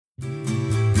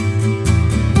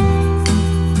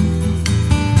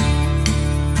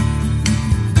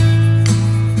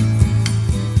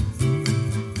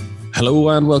Hello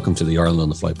and welcome to the Ireland on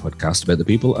the Fly podcast about the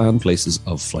people and places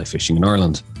of fly fishing in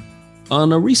Ireland.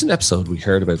 On a recent episode, we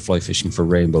heard about fly fishing for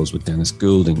rainbows with Dennis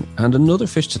Goulding, and another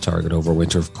fish to target over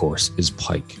winter, of course, is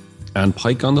pike. And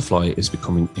pike on the fly is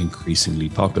becoming increasingly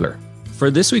popular. For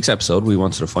this week's episode, we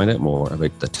wanted to find out more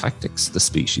about the tactics, the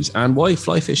species, and why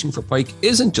fly fishing for pike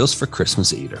isn't just for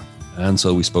Christmas either. And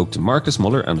so we spoke to Marcus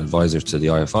Muller, an advisor to the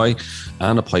IFI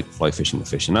and a pike fly fishing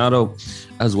aficionado,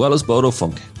 as well as Bodo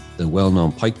Funk, the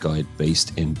well-known pike guide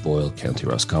based in Boyle, County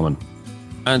Roscommon.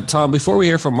 And Tom, before we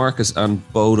hear from Marcus and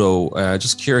Bodo,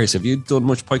 just curious, have you done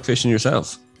much pike fishing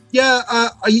yourself? Yeah,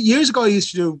 years ago I used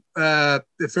to do a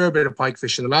fair bit of pike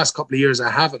fishing. The last couple of years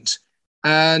I haven't.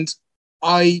 And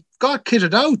I got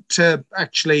kitted out to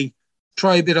actually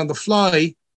try a bit on the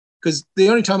fly, because the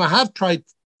only time I have tried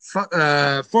for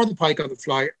the pike on the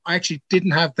fly, I actually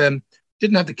didn't have the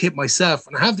kit myself,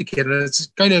 and I have the kit, and it's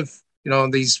kind of,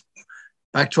 these,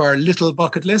 back to our little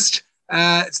bucket list.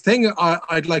 It's a thing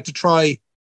I'd like to try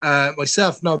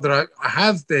myself now that I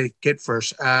have the kit for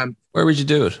it. Where would you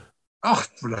do it?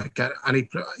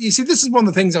 You see, this is one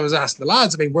of the things I was asking the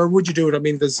lads. I mean, where would you do it? I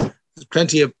mean, there's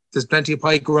plenty of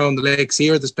pike around the lakes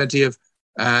here. There's plenty of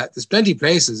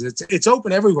places. It's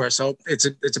open everywhere, so it's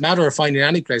a matter of finding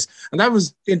any place. And that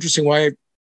was interesting. And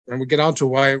we get on to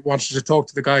why I wanted to talk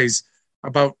to the guys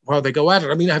about how they go at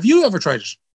it. I mean, have you ever tried it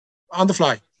on the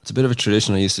fly? It's a bit of a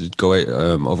tradition. I used to go out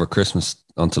over Christmas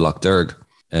onto Loch Derg,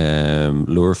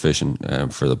 lure fishing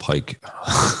for the pike.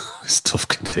 It's tough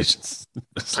conditions.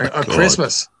 It's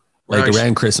Christmas. Like right.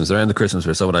 around the Christmas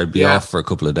or so, when I'd be off for a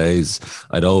couple of days,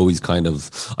 I'd always I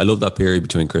love that period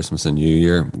between Christmas and New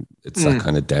Year. It's that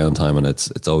kind of downtime, and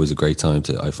it's always a great time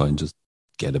to, I find, just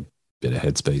get a bit of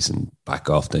headspace and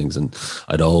back off things. And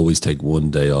I'd always take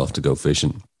one day off to go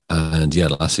fishing. And the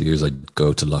last few years I'd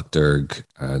go to Loch Derg,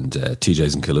 and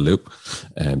TJ's in Killaloop.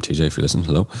 TJ, if you listen,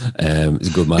 hello. He's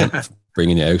a good man,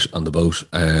 bringing you out on the boat. So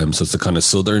it's the kind of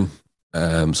southern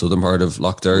part of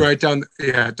Loch Derg. Right down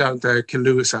the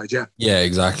Killaloop side, yeah. Yeah,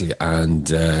 exactly. And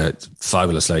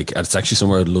fabulous. Like, it's actually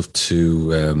somewhere I'd love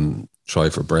to try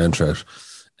for brown trout.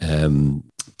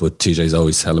 But TJ's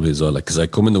always telling me as well, like, because I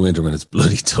come in the winter when it's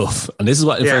bloody tough. And this is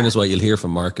what, in fairness, what you'll hear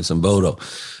from Marcus and Bodo.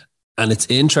 And it's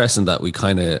interesting that we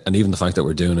and even the fact that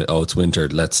we're doing it, it's winter,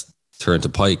 let's turn to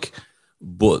pike.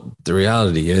 But the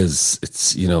reality is,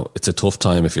 it's a tough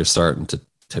time if you're starting to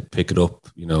pick it up,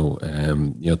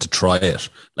 to try it.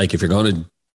 Like, if you're going to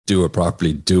do it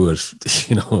properly, do it,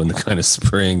 in the kind of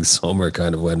spring, summer,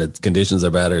 kind of when the conditions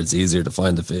are better. It's easier to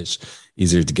find the fish,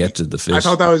 easier to get to the fish. I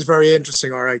thought that was very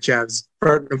interesting. All right, Javs,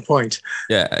 pertinent point.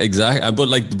 Yeah, exactly.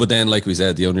 But then, like we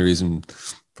said, the only reason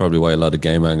probably why a lot of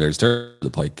game anglers turn to the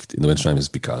pike in the wintertime is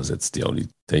because it's the only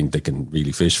thing they can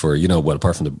really fish for,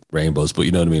 apart from the rainbows, but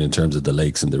you know what I mean, in terms of the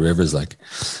lakes and the rivers. Like,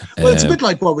 well, it's a bit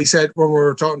like what we said when we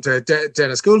were talking to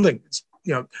Dennis Goulding. It's,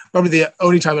 probably the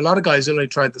only time a lot of guys only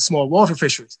tried the small water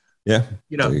fisheries. Yeah,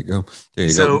 there you go.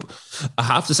 I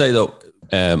have to say though,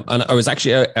 and I was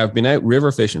actually I've been out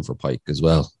river fishing for pike as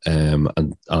well, and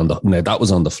now that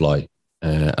was on the fly,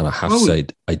 and I have to say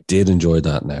I did enjoy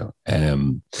that. Now,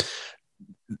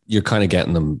 you're kind of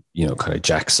getting them, kind of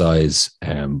jack size.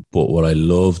 But what I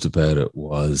loved about it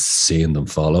was seeing them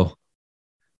follow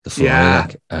the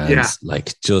fly. And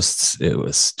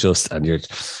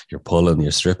you're pulling,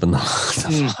 you're stripping the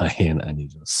fly in, and you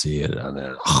just see it, and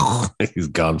then he's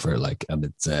gone for it. And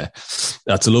it's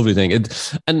that's a lovely thing.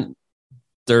 And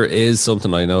there is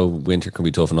something, I know winter can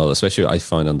be tough and all, especially I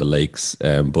find on the lakes.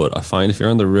 But I find if you're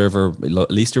on the river, at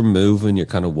least you're moving, you're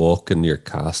kind of walking, you're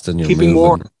casting, you're keeping moving.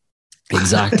 Warm.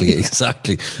 Exactly.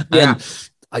 Yeah. And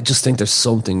I just think there's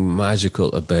something magical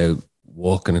about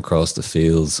walking across the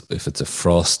fields if it's a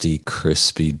frosty,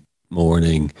 crispy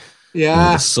morning.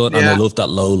 Yeah. The sun, and I love that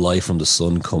low light from the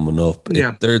sun coming up.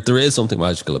 There is something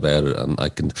magical about it. And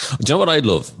do you know what I'd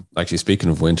love? Actually, speaking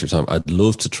of wintertime, I'd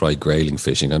love to try grayling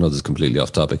fishing. I know this is completely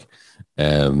off topic.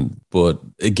 But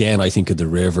again, I think of the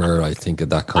river, I think of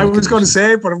that kind of. I was going to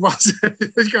say, but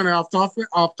it was kind of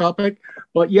off topic.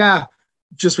 But yeah,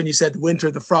 just when you said the winter,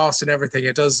 the frost and everything,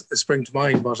 it does spring to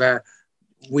mind. But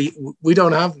we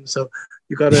don't have them, so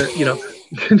you got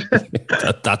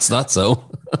to, that's not so.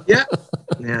 Yeah.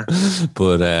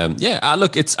 But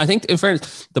look, I think in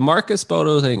fairness, the Marcus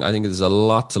Bodo thing, I think there's a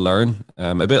lot to learn.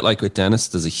 A bit like with Dennis,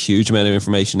 there's a huge amount of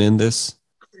information in this.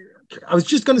 I was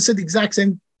just going to say the exact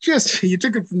same. Just you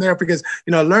took it from there, because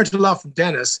I learned a lot from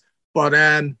Dennis. But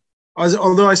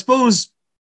although I suppose,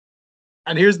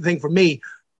 and here's the thing for me.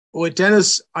 With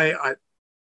Dennis, I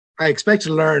expect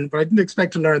to learn, but I didn't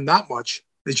expect to learn that much.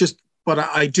 It's just, but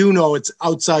I do know it's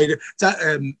outside.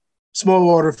 Small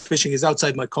water fishing is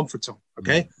outside my comfort zone.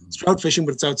 Okay. It's trout fishing,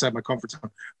 but it's outside my comfort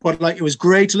zone. But like, it was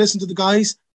great to listen to the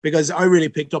guys because I really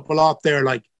picked up a lot there,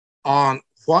 like on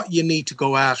what you need to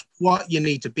go at, what you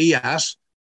need to be at,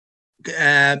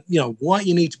 what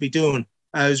you need to be doing.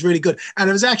 It was really good. And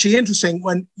it was actually interesting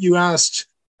when you asked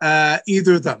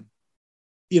either of them,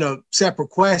 separate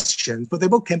questions, but they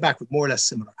both came back with more or less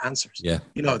similar answers. Yeah.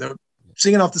 They're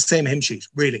singing off the same hymn sheet,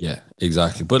 really. Yeah,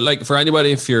 exactly. But like for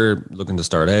anybody, if you're looking to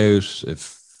start out,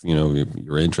 if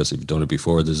you're interested, if you've done it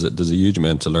before, there's a huge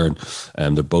amount to learn.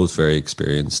 They're both very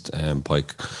experienced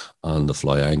pike on the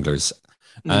fly anglers.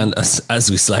 And as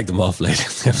we slagged them off later in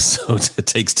the episode, it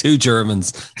takes two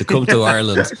Germans to come to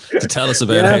Ireland to tell us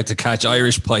about how to catch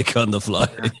Irish pike on the fly.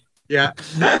 Yeah.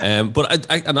 But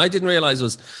I didn't realize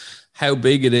was how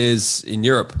big it is in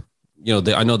Europe.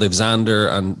 I know they've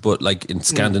Zander but like in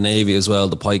Scandinavia as well,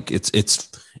 the pike. It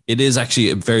is actually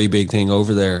a very big thing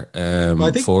over there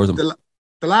for them.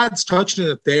 The lads touched on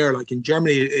it there. Like in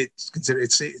Germany, it's considered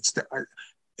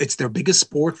it's their biggest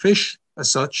sport fish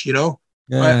as such. Yeah.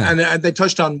 And they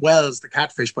touched on Wells, the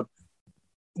catfish, but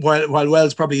while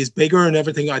Wells probably is bigger and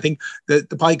everything, I think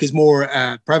the pike is more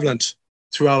prevalent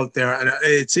throughout there, and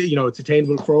it's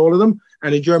attainable for all of them.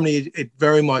 And in Germany, it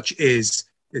very much is.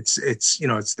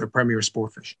 It's their premier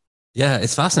sport fish. Yeah,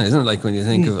 it's fascinating, isn't it? Like when you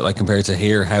think of it, like compared to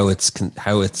here, how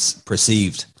it's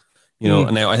perceived.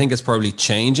 And now I think it's probably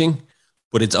changing,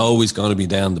 but it's always going to be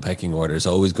down the pecking order. It's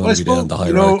always going to be down the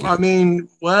hierarchy.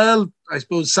 I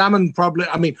suppose salmon probably.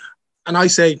 And I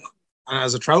say,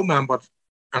 as a trout man,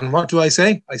 and what do I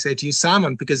say? I say to you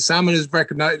salmon, because salmon is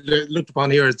recognized, looked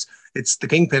upon here. It's the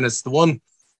kingpin. It's the one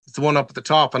up at the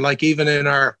top. And like even in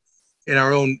our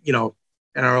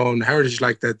own heritage,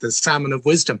 like the salmon of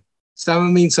wisdom.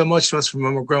 Salmon means so much to us from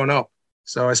when we're growing up.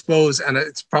 So I suppose, and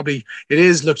it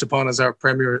is looked upon as our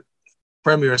premier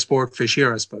sport fish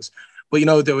here, I suppose. But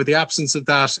with the absence of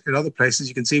that in other places,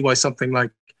 you can see why something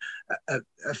like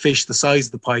a fish the size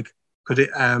of the pike could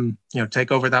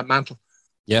take over that mantle.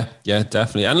 Yeah,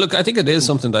 definitely. And look, I think it is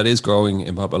something that is growing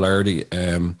in popularity.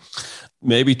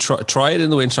 Maybe try it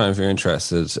in the wintertime if you're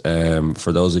interested.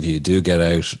 For those of you who do get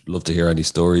out, love to hear any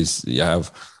stories you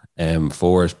have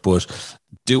for it. But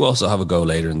do also have a go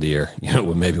later in the year,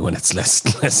 maybe when it's less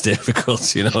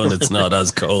difficult, and it's not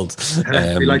as cold.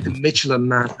 Be like the Michelin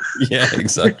man. Yeah,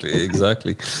 exactly.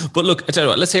 But look, I tell you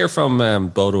what, let's hear from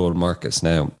Bodo and Marcus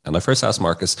now. And I first asked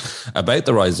Marcus about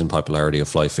the rise in popularity of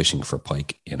fly fishing for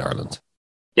pike in Ireland.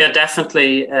 Yeah,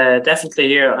 definitely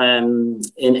here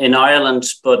in Ireland,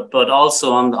 but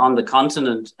also on the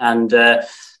continent. And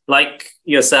like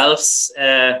yourselves,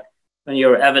 when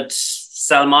you're avid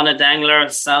salmonid angler,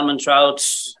 salmon trout,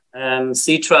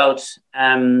 sea trout,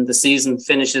 the season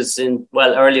finishes in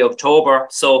early October.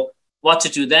 So what to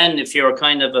do then if you're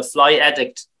kind of a fly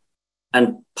addict?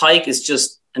 And pike is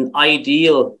just an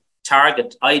ideal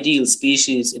target, ideal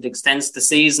species. It extends the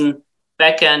season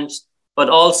back end, but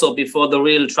also before the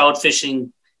real trout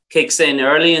fishing kicks in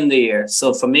early in the year.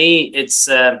 So for me, it's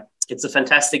a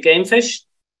fantastic game fish,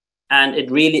 and it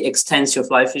really extends your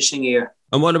fly fishing year.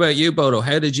 And what about you, Bodo?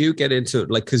 How did you get into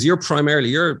it? Like, because you're primarily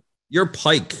you're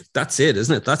pike. That's it,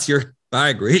 isn't it? That's your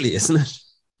bag, really, isn't it?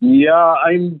 Yeah,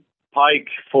 I'm pike,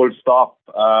 full stop.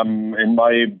 In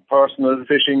my personal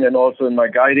fishing and also in my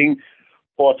guiding,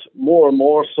 but more and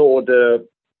more so the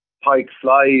pike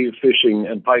fly fishing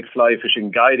and pike fly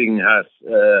fishing guiding has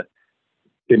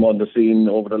been on the scene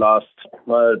over the last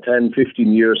 10,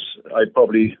 15 years. I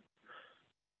probably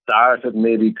started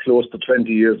maybe close to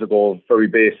 20 years ago, very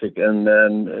basic, and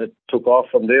then it took off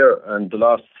from there. And the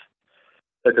last,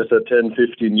 like I said, 10,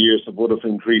 15 years, it would have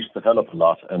increased the hell of a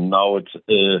lot. And now it's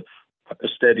a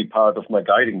steady part of my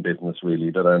guiding business, really,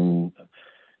 that I'm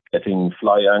getting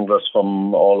fly anglers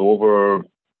from all over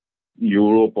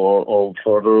Europe or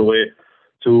further away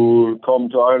to come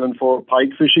to Ireland for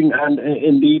pike fishing and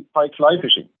indeed pike fly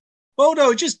fishing.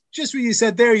 Bodo, just what you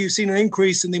said there, you've seen an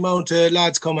increase in the amount of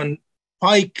lads coming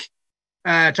pike,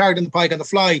 targeting the pike and the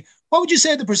fly. What would you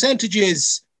say the percentage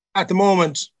is at the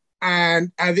moment,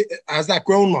 and has that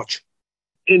grown much?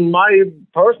 In my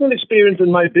personal experience,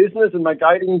 in my business, in my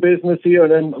guiding business here,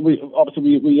 and then we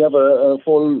have a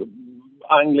full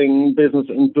angling business,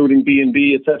 including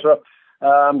B&B, etc.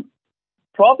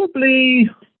 Probably,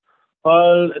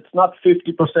 it's not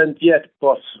 50% yet,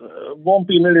 but won't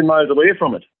be a million miles away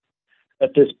from it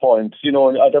at this point.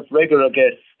 I'd have regular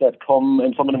guests that come,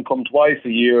 and some of them come twice a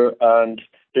year, and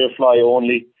they're fly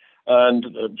only. And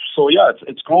so, yeah,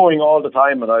 it's growing all the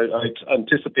time, and I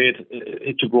anticipate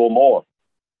it to grow more.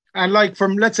 And like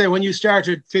from, let's say, when you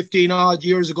started 15 odd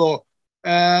years ago,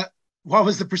 what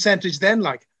was the percentage then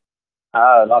like?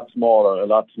 A lot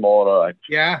smaller.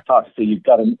 Yeah. So you've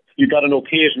got an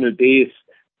occasional day's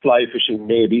fly fishing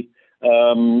maybe.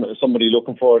 Somebody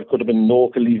looking for it, could have been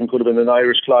local, even could have been an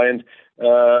Irish client,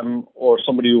 or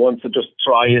somebody who wants to just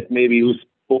try it, maybe who's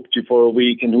booked you for a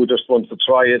week and who just wants to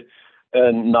try it.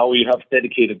 And now we have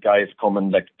dedicated guys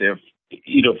coming, like they're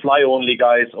either fly only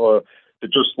guys or they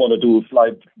just want to do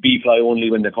fly only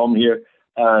when they come here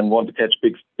and want to catch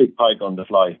big pike on the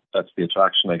fly. That's the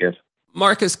attraction, I guess.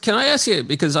 Marcus, can I ask you,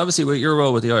 because obviously with your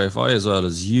role with the IFI as well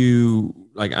as you,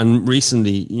 like, and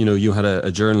recently, you had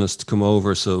a journalist come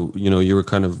over, so, you were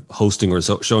kind of hosting or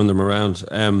showing them around.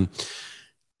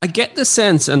 I get the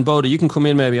sense, and Bodo, you can come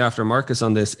in maybe after Marcus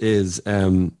on this, is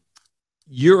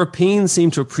Europeans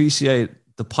seem to appreciate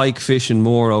the pike fishing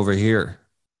more over here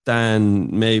than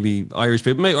maybe Irish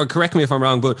people, or correct me if I'm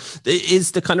wrong, but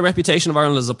is the kind of reputation of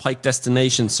Ireland as a pike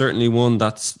destination certainly one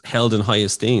that's held in high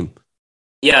esteem?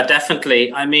 Yeah,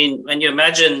 definitely. I mean, when you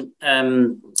imagine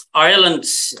Ireland,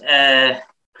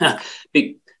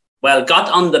 got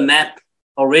on the map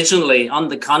originally on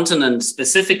the continent,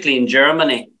 specifically in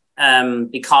Germany,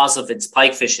 because of its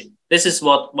pike fishing. This is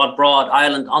what brought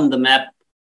Ireland on the map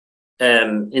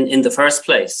in the first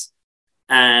place.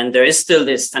 And there is still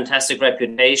this fantastic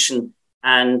reputation.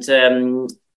 And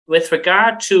with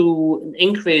regard to an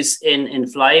increase in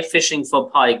fly fishing for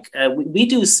pike, we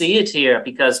do see it here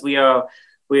because we are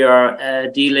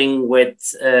dealing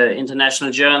with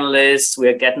international journalists. We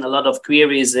are getting a lot of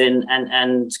queries in,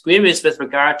 and queries with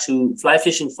regard to fly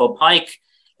fishing for pike.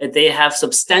 They have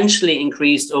substantially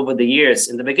increased over the years.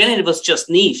 In the beginning, it was just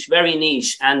niche, very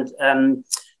niche. And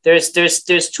there's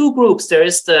two groups. There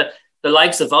is the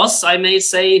likes of us, I may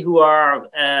say, who are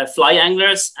fly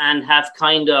anglers and have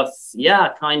kind of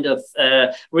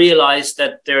realized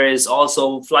that there is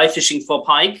also fly fishing for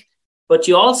pike. But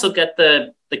you also get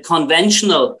the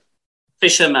conventional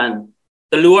fishermen,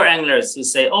 the lure anglers who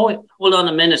say, oh, hold on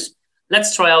a minute,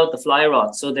 let's try out the fly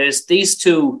rod. So there's these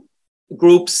two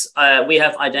groups we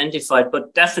have identified,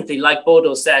 but definitely, like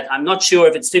Bodo said, I'm not sure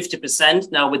if it's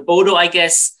 50%. Now with Bodo, I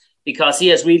guess, because he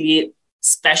has really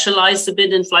specialized a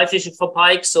bit in fly fishing for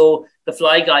pike, so the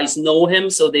fly guys know him,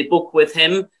 so they book with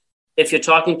him. If you're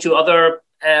talking to other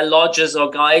lodges or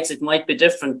guides, it might be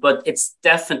different, but it's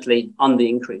definitely on the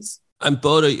increase. And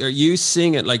Bodo, are you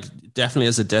seeing it like definitely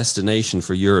as a destination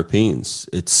for Europeans?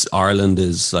 Ireland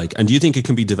is like, and do you think it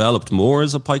can be developed more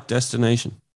as a pike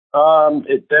destination?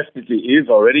 It definitely is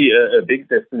already a big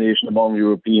destination among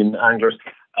European anglers,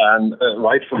 and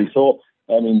rightfully so.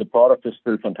 I mean, the product is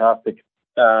still fantastic.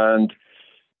 And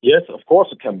yes, of course,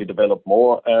 it can be developed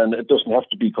more, and it doesn't have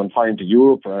to be confined to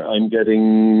Europe. I'm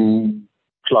getting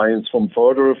clients from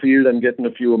further afield. I'm getting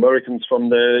a few Americans from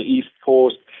the East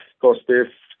Coast, because if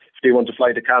they want to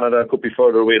fly to Canada, it could be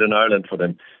further away than Ireland for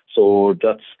them. So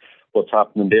that's what's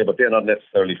happening there. But they're not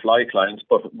necessarily fly clients,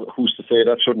 but who's to say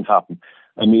that shouldn't happen?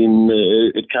 I mean,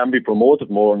 it can be promoted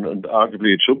more, and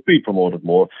arguably it should be promoted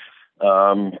more.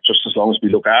 Just as long as we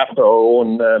look after our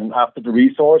own, after the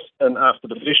resource and after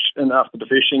the fish and after the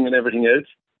fishing and everything else.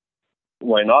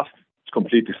 Why not? It's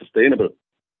completely sustainable.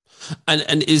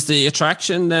 And is the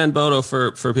attraction then, Bodo,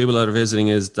 for people that are visiting,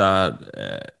 is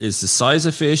the size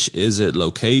of fish? Is it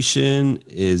location?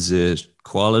 Is it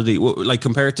quality? Like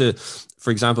compared to,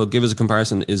 for example, give us a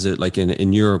comparison. Is it like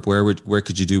in Europe? Where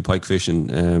could you do pike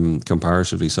fishing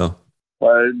comparatively so?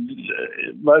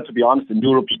 Well, to be honest, in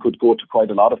Europe you could go to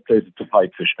quite a lot of places to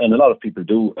pike fish, and a lot of people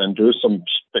do, and there's some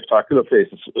spectacular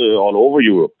places all over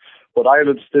Europe. But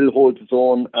Ireland still holds its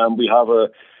own, and we have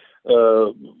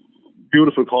a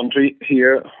beautiful country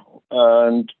here,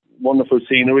 and wonderful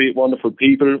scenery, wonderful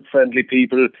people, friendly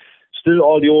people. Still,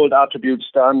 all the old attributes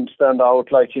stand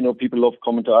out. Like, people love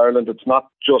coming to Ireland. It's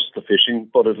not just the fishing,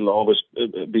 but it'll always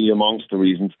be amongst the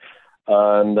reasons.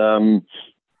 And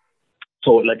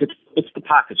so, like, it's the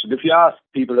package. And if you ask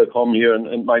people that come here,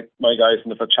 and my guys,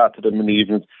 and if I chat to them in the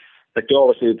evenings, like, they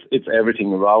always say it's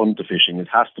everything around the fishing. It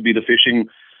has to be the fishing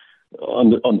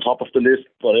on top of the list,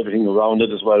 but everything around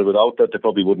it as well. Without that, they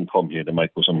probably wouldn't come here. They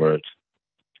might go somewhere else.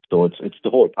 So it's the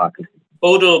whole package.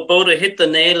 Bodo hit the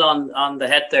nail on the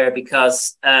head there,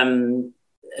 because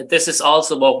this is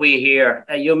also what we hear.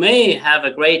 You may have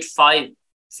a great fly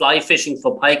fishing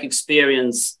for pike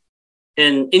experience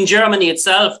in Germany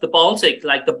itself, the Baltic,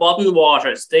 like the Bodden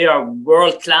waters, they are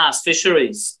world-class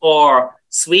fisheries. Or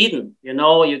Sweden,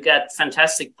 you get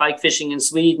fantastic pike fishing in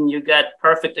Sweden. You get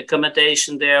perfect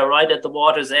accommodation there right at the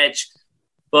water's edge.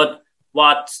 But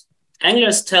what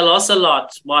anglers tell us a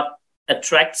lot, what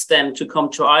attracts them to come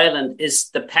to Ireland, is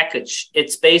the package.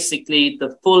 It's basically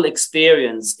the full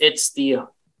experience. It's the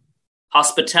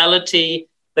hospitality,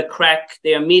 the crack,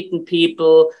 they are meeting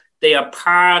people, They are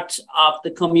part of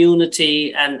the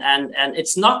community, and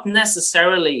it's not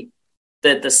necessarily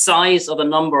the size or the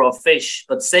number of fish,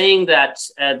 but saying that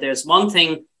there's one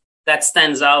thing that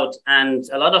stands out, and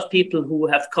a lot of people who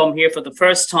have come here for the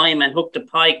first time and hooked a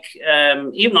pike,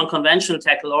 even on conventional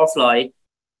tackle or fly,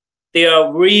 they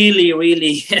are really,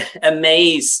 really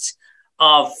amazed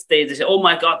they say, oh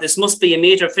my God, this must be a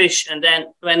meter fish. And then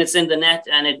when it's in the net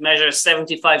and it measures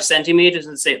 75 centimeters,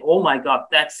 and say, oh my God,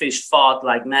 that fish fought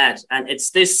like mad. And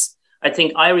it's this, I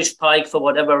think, Irish pike, for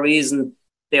whatever reason,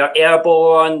 they are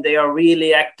airborne, they are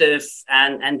really active,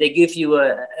 and they give you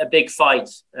a big fight.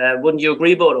 Wouldn't you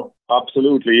agree, Bodo?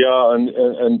 Absolutely, yeah.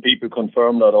 And people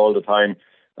confirm that all the time.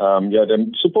 They're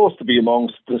supposed to be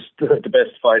amongst the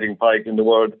best fighting pike in the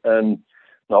world. And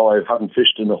now I haven't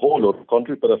fished in a whole lot of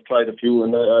countries, but I've tried a few,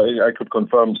 and I could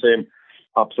confirm the same.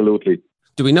 Absolutely.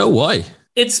 Do we know why?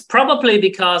 It's probably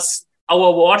because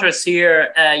our waters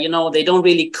here, they don't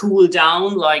really cool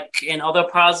down like in other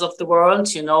parts of the world,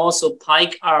 so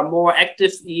pike are more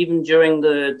active even during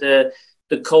the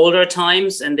colder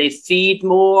times, and they feed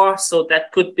more. So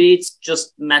that could be, it's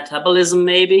just metabolism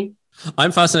maybe.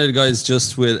 I'm fascinated, guys,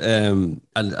 just with and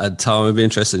Tom, I'd be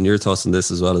interested in your thoughts on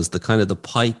this as well, as the kind of the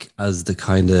pike as the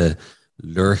kind of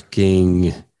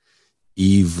lurking,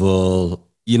 evil,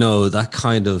 that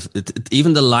kind of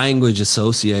even the language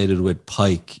associated with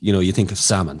pike. You think of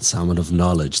salmon of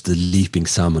knowledge, the leaping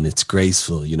salmon. It's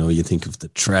graceful. You think of the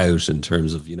trout in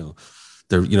terms of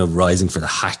they're rising for the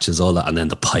hatches, all that, and then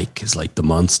the pike is like the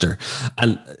monster.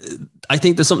 And I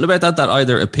think there's something about that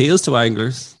either appeals to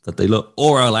anglers that they look,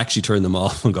 or I'll actually turn them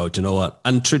off and go, do you know what?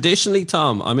 And traditionally,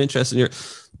 Tom, I'm interested in your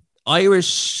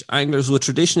Irish anglers would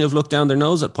traditionally have looked down their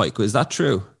nose at pike. Is that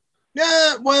true?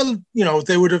 Yeah, well,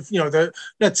 they would have,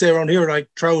 let's say around here, like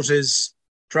trout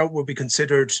would be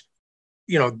considered,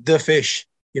 the fish,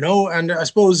 and I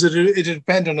suppose it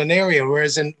depends on an area.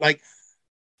 Whereas in like,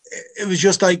 it was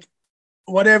just like,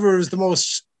 whatever is the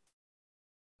most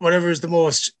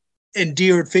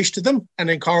endeared fish to them. And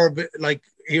in Corrib, like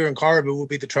here in Corrib, it would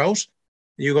be the trout.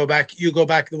 You go back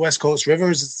the West Coast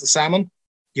rivers, it's the salmon,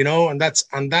 and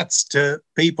that's to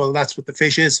people, that's what the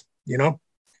fish is,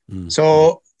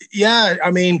 So yeah,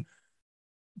 I mean,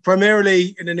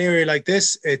 primarily in an area like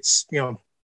this, it's,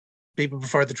 people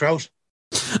prefer the trout.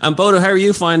 And Bodo, how are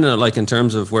you finding it? Like in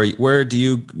terms of where do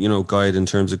you guide in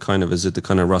terms of kind of, is it the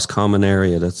kind of Roscommon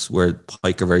area that's where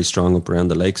pike are very strong up around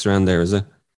the lakes around there? Is it?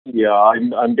 Yeah,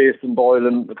 I'm based in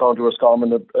Boylan, the County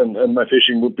Roscommon, and my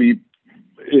fishing would be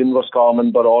in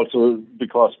Roscommon, but also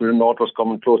because we're in North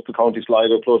Roscommon, close to County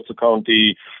Sligo, close to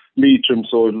County Leitrim,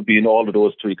 so it'll be in all of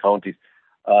those three counties,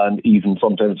 and even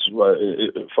sometimes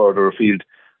further afield.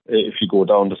 If you go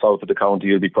down the south of the county,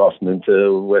 you'll be crossing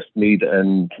into Westmeath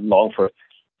and Longford.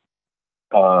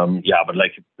 But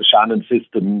like the Shannon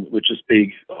system, which is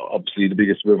big, obviously the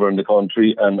biggest river in the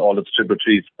country, and all its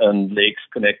tributaries and lakes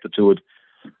connected to it.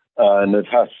 And it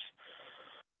has,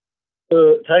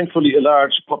 thankfully, a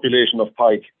large population of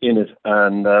pike in it.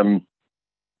 And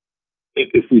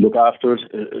if we look after it,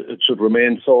 it should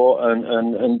remain so.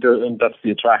 And that's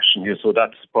the attraction here. So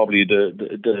that's probably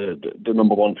the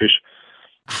number one fish.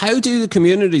 How do the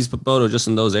communities, Bodo, just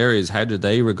in those areas, how do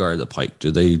they regard the pike?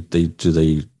 Do they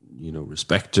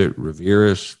respect it, revere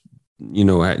it?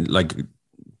 Like,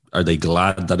 are they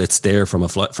glad that it's there from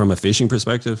a fishing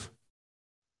perspective?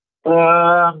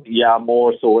 Yeah,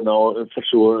 more so now, for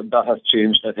sure. That has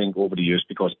changed, I think, over the years,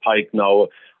 because pike now,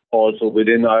 also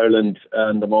within Ireland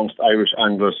and amongst Irish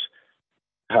anglers,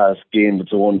 has gained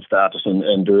its own status,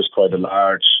 and there is quite a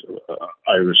large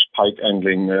Irish pike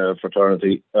angling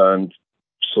fraternity. And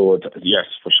so, yes,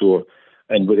 for sure.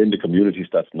 And within the communities,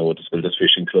 that's noticeable. There's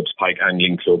fishing clubs, pike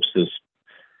angling clubs, there's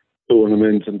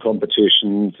tournaments and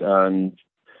competitions, and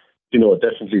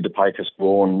definitely the pike has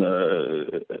grown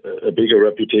a bigger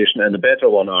reputation, and a better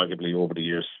one, arguably, over the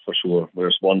years, for sure.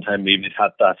 Whereas one time maybe it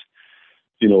had that,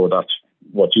 that's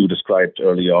what you described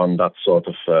early on, that sort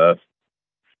of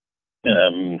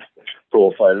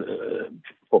profile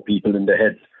for people in the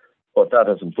head. But that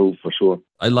has improved for sure.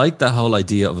 I like that whole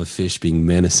idea of a fish being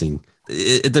menacing.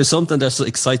 There's something that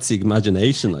excites the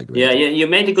imagination, like. Yeah, you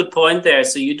made a good point there.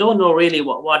 So you don't know really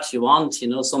what you want.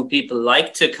 Some people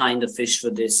like to kind of fish for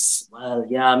this,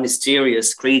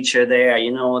 mysterious creature there,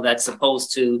 that's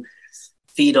supposed to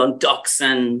feed on ducks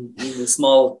and even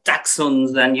small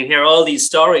dachshunds, and you hear all these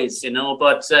stories,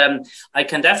 But I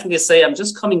can definitely say I'm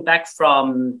just coming back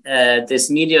from this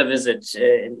media visit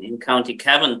in County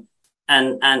Cavan,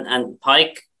 and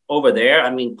pike over there. I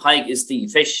mean, pike is the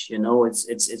fish,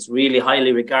 it's really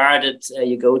highly regarded.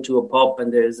 You go to a pub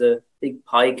and there's a big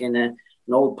pike in a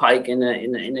an old pike in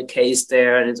a case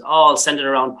there, and it's all centered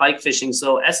around pike fishing.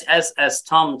 So as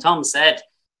Tom said,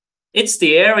 it's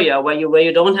the area where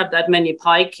you don't have that many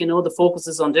pike. The focus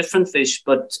is on different fish.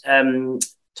 But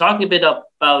talking a bit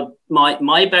about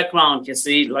my background, you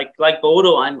see, like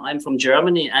Bodo, I'm from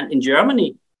Germany, and in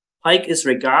Germany, pike is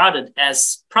regarded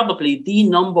as probably the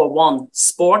number one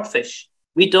sport fish.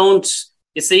 We don't,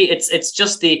 you see, it's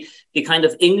just the kind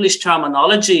of English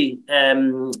terminology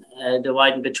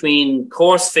dividing between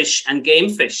coarse fish and game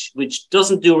fish, which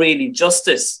doesn't do really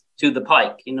justice to the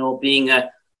pike, being a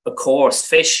coarse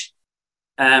fish.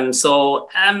 So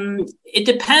it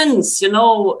depends,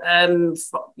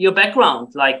 your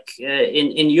background. Like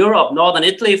in Europe, Northern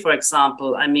Italy, for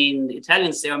example, I mean, the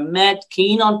Italians, they are mad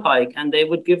keen on pike, and they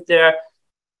would give their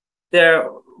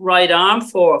right arm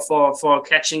for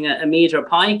catching a meter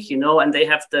pike, and they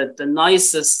have the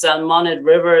nicest salmonid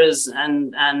rivers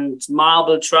and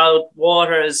marble trout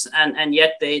waters, and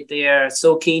yet they are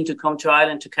so keen to come to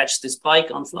Ireland to catch this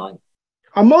pike on fly.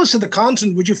 On most of the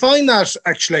continent, would you find that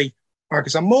actually,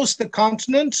 Marcus, on most of the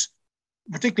continent,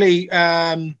 particularly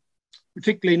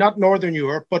not Northern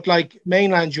Europe, but like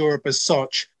mainland Europe as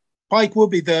such, pike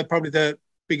would be probably the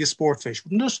biggest sport fish,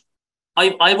 wouldn't it?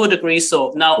 I would agree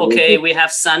so. Now, okay, we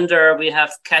have sander, we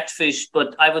have catfish,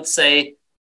 but I would say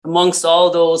amongst all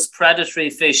those predatory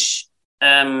fish,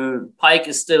 pike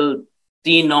is still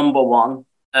the number one.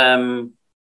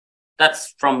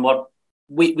 That's from what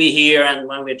we hear and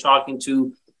when we're talking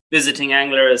to visiting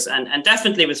anglers, and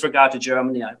definitely with regard to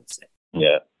Germany, I would say.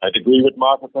 Yeah, I'd agree with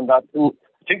Marcus on that too.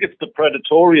 I think it's the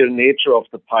predatorial nature of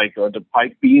the pike, or the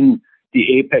pike being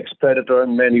the apex predator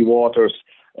in many waters.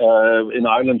 In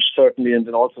Ireland, certainly, and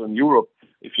then also in Europe,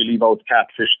 if you leave out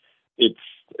catfish,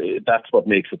 that's what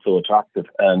makes it so attractive.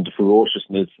 And the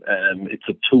ferociousness, it's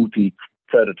a toothy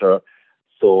predator,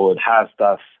 so it has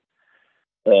that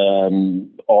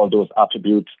all those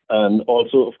attributes, and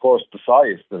also, of course, the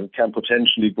size, that it can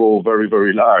potentially grow very,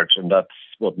 very large, and that's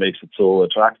what makes it so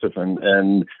attractive.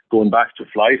 And going back to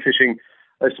fly fishing,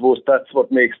 I suppose that's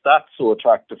what makes that so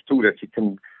attractive too, that you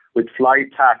can, with fly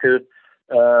tackle,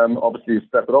 obviously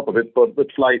step it up a bit, but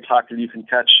with fly tackle you can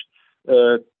catch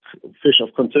fish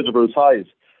of considerable size,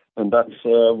 and that's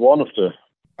one of the...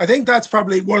 I think that's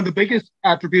probably one of the biggest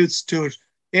attributes to it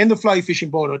in the fly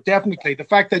fishing boat. Definitely the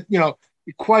fact that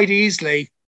quite easily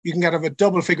you can get a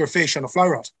double figure fish on a fly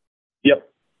rod.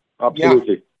 Yep,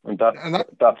 absolutely. Yeah. And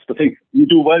that's the thing. You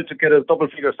do well to get a double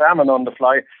figure salmon on the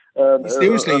fly.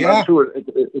 Seriously, yeah. I'm sure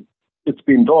it's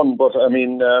been done, but I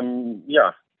mean,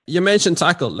 yeah. You mentioned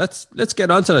tackle. Let's get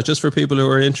onto that, just for people who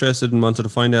are interested and wanted to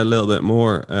find out a little bit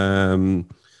more.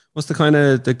 What's the kind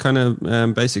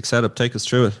of basic setup? Take us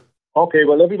through it. Okay,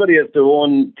 well, everybody has their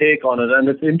own take on it, and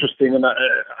it's interesting, and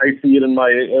I see it in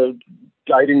my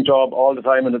guiding job all the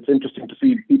time, and it's interesting to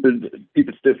see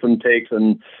people's different takes.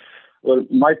 And well,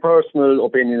 my personal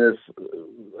opinion is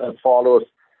as follows: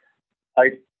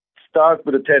 I start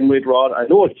with a 10-weight rod. I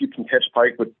know if you can catch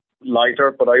pike with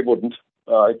lighter, but I wouldn't.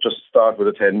 I just start with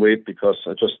a 10-weight because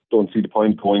I just don't see the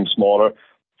point going smaller.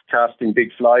 Casting big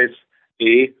flies,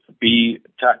 A. B.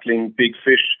 Tackling big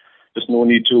fish. There's no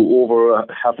need to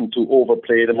having to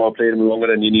overplay them or play them longer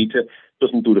than you need to.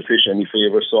 Doesn't do the fish any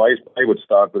favor. So I would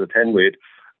start with a 10-weight.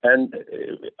 And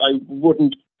I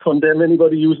wouldn't condemn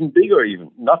anybody using bigger even.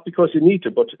 Not because you need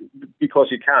to, but because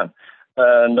you can.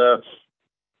 And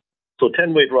so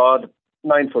 10-weight rod,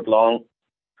 9 foot long.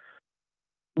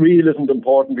 Reel isn't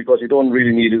important because you don't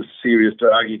really need a serious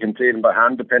drag. You can play them by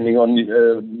hand depending on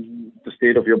the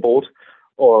state of your boat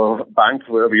or bank,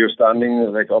 wherever you're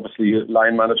standing. Like obviously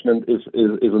line management is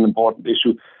an important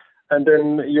issue. And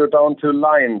then you're down to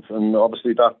lines, and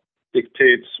obviously that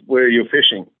dictates where you're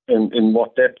fishing, in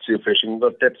what depths you're fishing,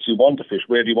 what depths you want to fish,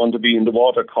 where do you want to be in the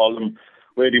water column,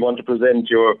 where do you want to present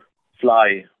your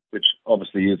fly, which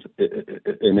obviously is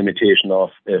an imitation of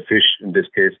a fish in this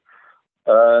case.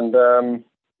 And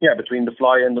between the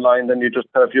fly and the line, then you just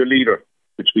have your leader,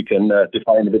 which we can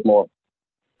define a bit more.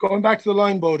 Going back to the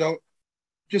line, Bodo,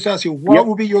 just ask you, what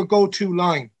would be your go-to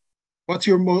line? What's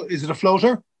is it a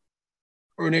floater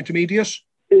or an intermediate?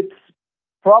 It's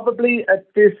probably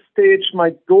at this stage,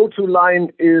 my go-to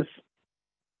line is,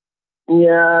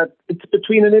 it's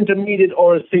between an intermediate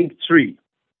or a sink 3.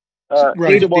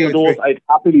 Right, either one of those I'd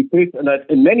happily fish, and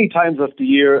in many times of the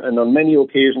year and on many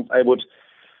occasions I would,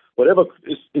 whatever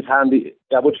is handy,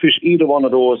 I would fish either one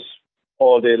of those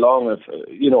all day long.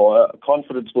 If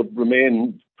confidence would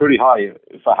remain pretty high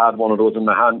if I had one of those in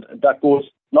my hand. That goes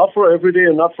not for every day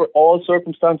and not for all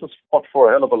circumstances, but for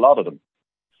a hell of a lot of them.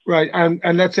 Right,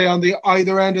 and let's say on the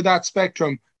either end of that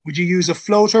spectrum, would you use a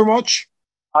floater much,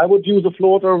 I would use a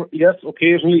floater, yes,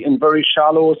 occasionally in very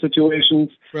shallow situations,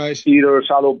 Right. either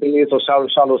shallow bays or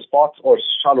shallow spots or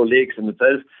shallow lakes in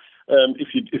itself.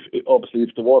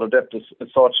 If the water depth is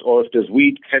such, or if there's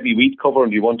heavy weed cover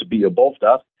and you want to be above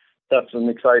that, that's an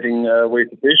exciting way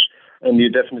to fish, and you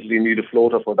definitely need a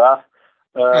floater for that.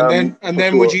 And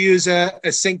then would you use a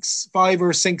Sync 5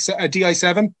 or a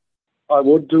DI7? I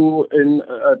would do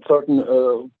at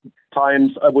certain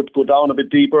times. I would go down a bit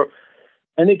deeper.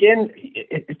 And again,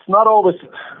 it's not always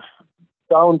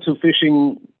down to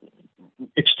fishing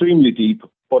extremely deep.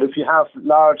 But if you have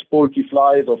large, bulky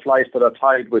flies or flies that are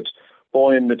tied with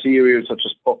buoyant materials such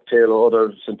as bucktail or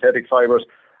other synthetic fibers,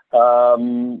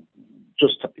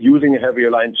 just using a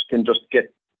heavier line can just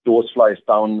get those flies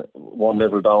down one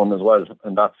level down as well.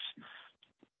 And that's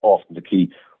often the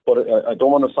key. But I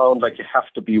don't want to sound like you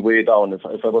have to be way down. If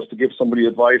I was to give somebody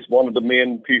advice, one of the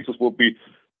main pieces would be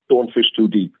don't fish too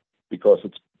deep, because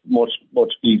it's much,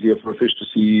 much easier for a fish to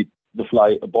see the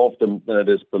fly above them than it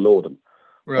is below them.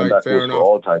 Right, and that fair goes enough. for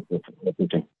all types of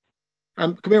fishing.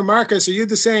 Come here, Marcus, are you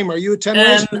the same? Are you a 10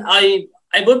 weight?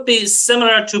 I would be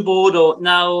similar to Bodo.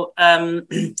 Now,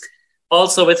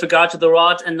 also with regard to the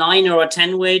rod, a 9 or a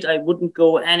 10 weight, I wouldn't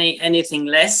go anything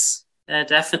less.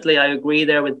 Definitely, I agree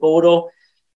there with Bodo.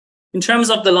 In terms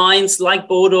of the lines, like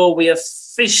Bodo, we have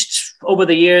fished over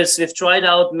the years. We've tried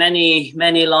out many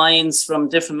lines from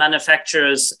different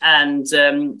manufacturers. And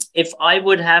if I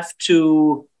would have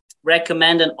to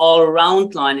recommend an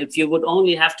all-round line, if you would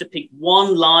only have to pick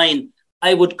one line,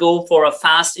 I would go for a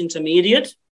fast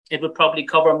intermediate. It would probably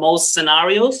cover most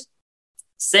scenarios.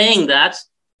 Saying that,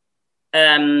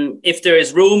 if there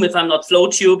is room, if I'm not flow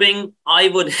tubing, I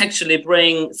would actually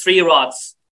bring 3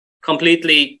 rods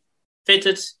completely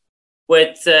fitted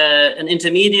with an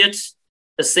intermediate,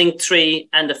 a Sync 3,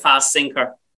 and a fast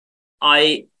sinker.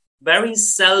 I very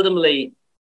seldomly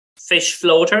fish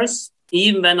floaters,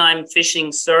 even when I'm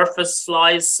fishing surface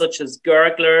flies such as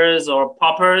gurglers or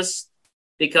poppers,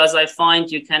 because I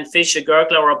find you can fish a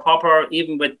gurgler or a popper.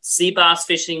 Even with sea bass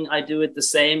fishing, I do it the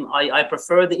same. I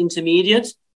prefer the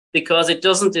intermediate because it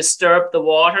doesn't disturb the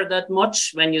water that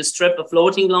much. When you strip a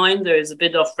floating line, there is a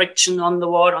bit of friction on the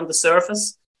water, on the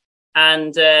surface,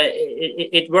 and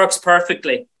it works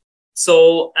perfectly.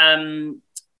 So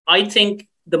I think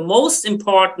the most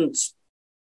important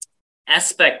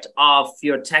aspect of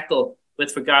your tackle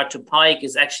with regard to pike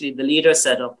is actually the leader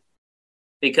setup,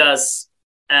 because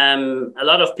a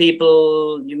lot of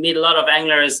people, you meet a lot of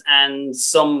anglers, and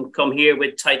some come here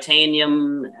with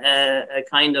titanium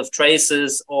kind of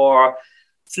traces or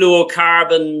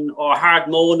fluorocarbon or hard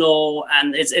mono,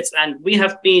 and and we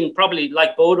have been, probably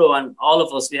like Bodo and all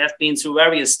of us, we have been through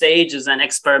various stages and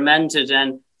experimented.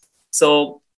 And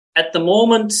so at the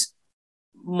moment,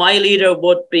 my leader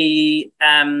would be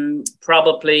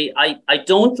probably, I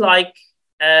don't like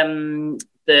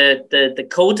the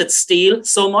coated steel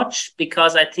so much,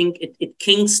 because I think it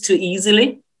kinks too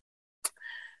easily.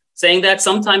 Saying that,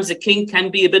 sometimes the kink can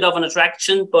be a bit of an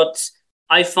attraction, but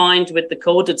I find with the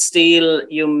coated steel,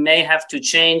 you may have to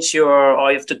change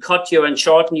or you have to cut and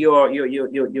shorten your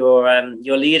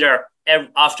leader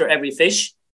after every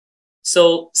fish.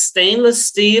 So stainless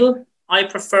steel, I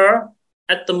prefer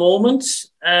at the moment.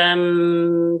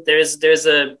 There's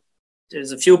a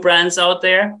few brands out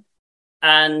there,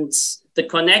 and the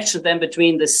connection then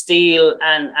between the steel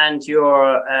and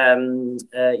your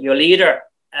leader,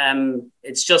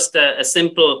 it's just a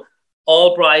simple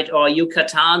Albright or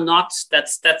Yucatan knot.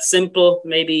 That's simple.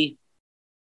 Maybe,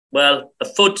 well, a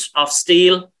foot of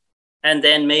steel, and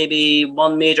then maybe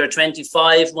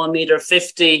 1.25 m,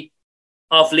 1.50 m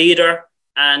of leader,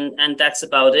 and that's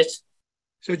about it.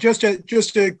 So just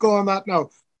to go on that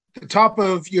now, the top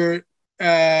of your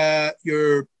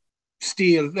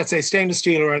steel, let's say stainless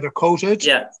steel or either coated,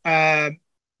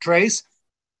 trace,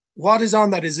 what is on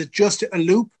that? Is it just a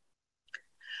loop?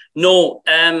 No,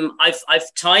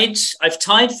 I've tied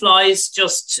flies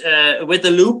just with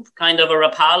a loop, kind of a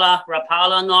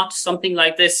Rapala knot, something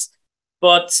like this.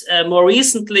 But more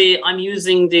recently, I'm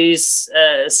using these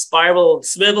spiral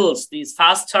swivels, these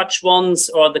fast touch ones,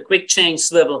 or the quick change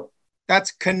swivel.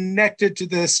 That's connected to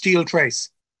the steel trace.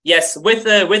 Yes, with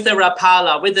a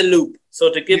Rapala, with a loop,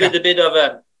 so to give it a bit of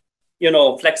a,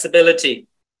 flexibility.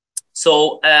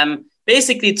 So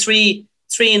basically three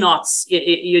knots.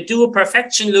 You do a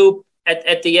perfection loop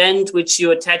at the end, which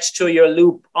you attach to your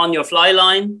loop on your fly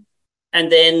line, and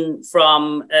then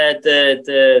from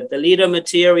the leader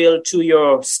material to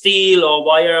your steel or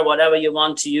wire, whatever you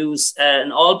want to use,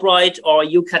 an Albright or a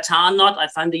Yucatan knot. I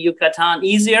find the Yucatan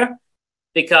easier,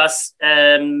 because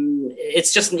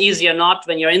it's just an easier knot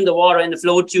when you're in the water in the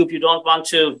flow tube. You don't want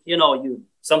to,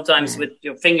 sometimes with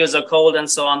your fingers are cold and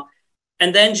so on.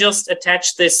 And then just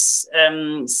attach this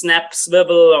snap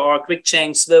swivel or quick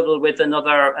change swivel with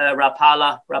another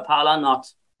Rapala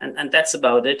knot. And that's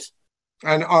about it.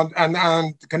 And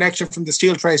the connection from the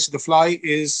steel trace to the fly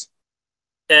is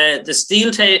the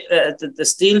steel trace.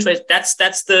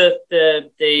 That's the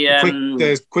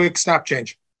quick snap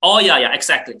change. Oh yeah,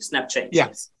 exactly. Snap change. Yeah.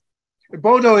 Yes.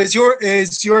 Bodo, is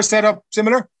your setup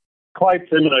similar? Quite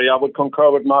similar. Yeah, I would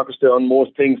concur with Marcus there on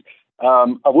most things.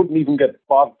 I wouldn't even get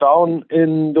bogged down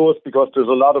in those because there's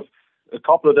a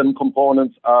couple of them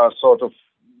components are sort of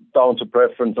down to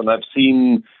preference, and I've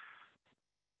seen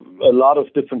a lot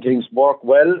of different things work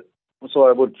well. So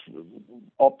I would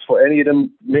opt for any of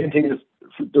them. Main thing is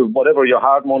whatever your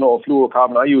hard mono or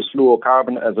fluorocarbon. I use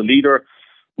fluorocarbon as a leader,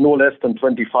 no less than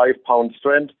 25 pound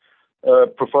strength,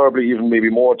 preferably even maybe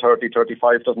more, 30,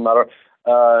 35, doesn't matter.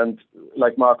 And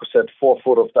like Marcus said, 4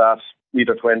 foot of that,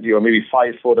 meter 20 or maybe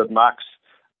 5 foot at max.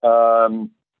 And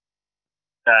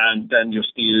then your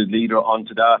steel leader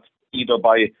onto that, either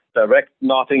by direct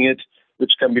knotting it,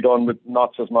 which can be done with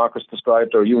knots as Marcus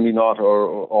described, or uni knot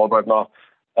or Albright knot,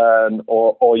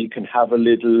 or you can have a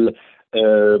little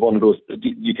one of those.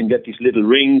 You can get these little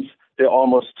rings. They're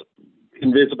almost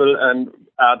invisible and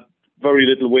add very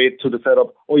little weight to the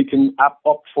setup, or you can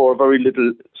up for very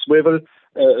little swivel,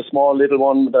 a small little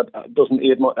one that doesn't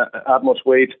add much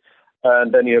weight,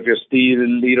 and then you have your steel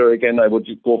leader. Again, I would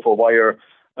go for wire,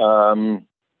 and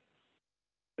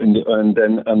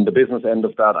then the business end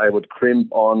of that, I would crimp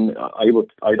on.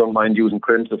 I don't mind using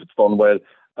crimps if it's done well,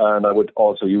 and I would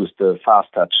also use the fast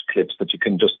attach clips that you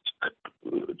can just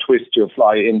twist your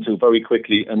fly into very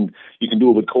quickly, and you can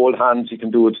do it with cold hands. You can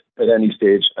do it at any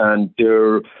stage, and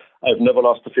I've never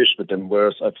lost a fish with them.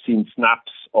 Whereas I've seen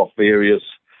snaps of various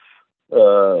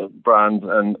brands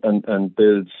and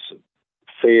builds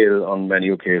fail on many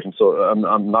occasions. So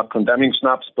I'm not condemning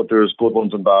snaps, but there's good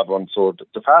ones and bad ones. So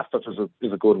the fast touch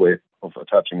is a good way of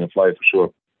attaching a fly for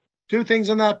sure. 2 things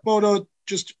on that, Bodo.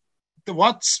 Just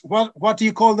what do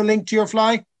you call the link to your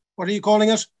fly? What are you calling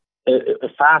it? A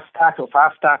fast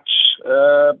touch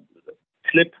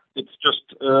clip. It's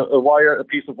just a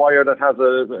piece of wire that has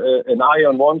an eye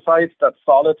on one side that's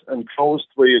solid and closed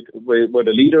where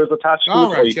the leader is attached to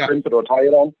it, or you crimp it or tie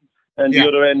it on, and the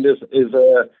other end is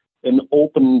an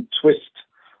open twist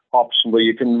option where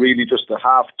you can really just a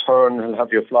half turn and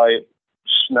have your fly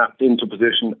snapped into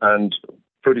position and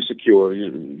pretty secure.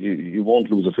 You won't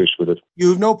lose a fish with it. You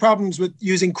have no problems with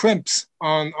using crimps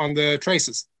on the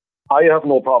traces? I have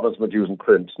no problems with using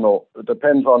crimps. No, it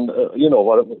depends on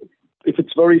if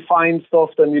it's very fine stuff,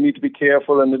 then you need to be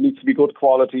careful, and it needs to be good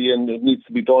quality, and it needs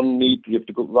to be done neat. You have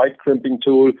to go right crimping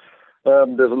tool.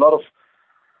 There's a lot of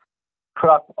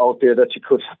crap out there that you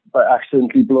could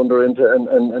accidentally blunder into,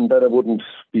 and that it wouldn't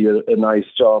be a nice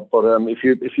job. But if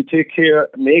you take care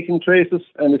making traces,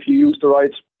 and if you use the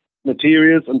right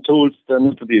materials and tools,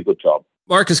 then it'll be a good job.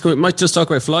 Marcus, we might just talk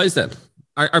about flies then.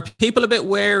 Are people a bit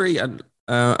wary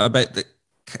about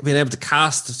being able to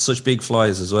cast such big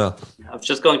flies as well? I was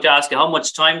just going to ask you, how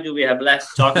much time do we have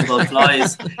left talking about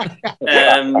flies?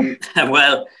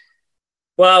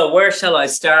 Well, where shall I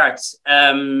start?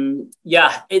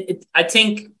 I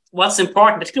think what's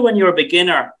important, particularly when you're a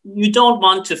beginner, you don't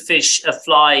want to fish a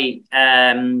fly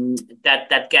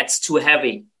that gets too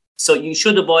heavy. So you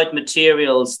should avoid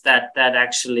materials that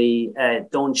actually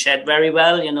don't shed very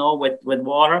well, with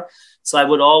water. So I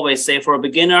would always say for a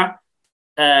beginner,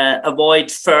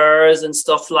 avoid furs and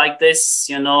stuff like this,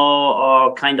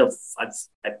 or kind of,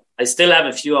 I still have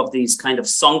a few of these kind of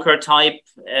sunker type,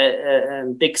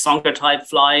 big sunker type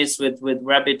flies with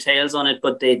rabbit tails on it,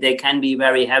 but they can be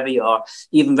very heavy or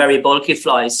even very bulky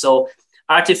flies. So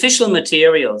artificial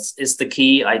materials is the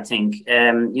key, I think.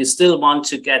 You still want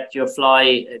to get your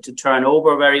fly to turn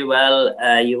over very well.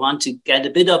 You want to get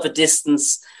a bit of a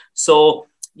distance. So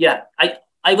yeah,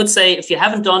 I would say if you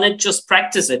haven't done it, just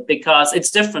practice it, because it's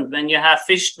different when you have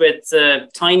fished with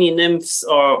tiny nymphs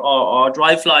or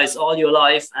dry flies all your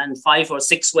life and 5 or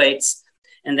 6 weights,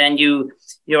 and then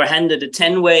you're handed a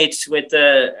 10 weight with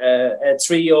a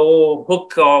 3-0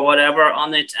 hook or whatever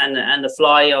on it and a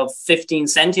fly of 15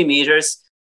 centimeters.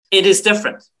 It is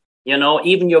different.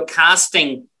 Even your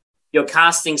casting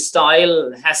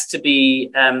style has to be,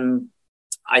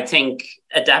 I think,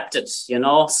 adapted,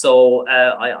 so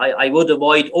I would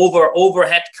avoid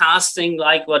overhead casting,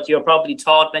 like what you're probably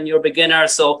taught when you're a beginner.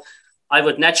 So I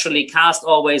would naturally cast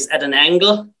always at an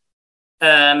angle,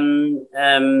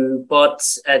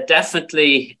 but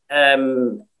definitely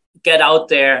get out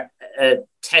there,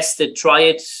 test it, try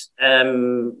it,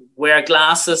 wear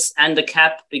glasses and a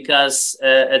cap, because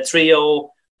a 3-0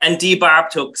 and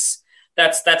debarbed hooks,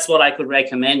 that's what I could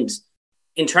recommend.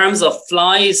 In terms of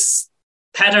flies,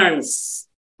 patterns,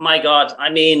 my God, I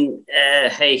mean,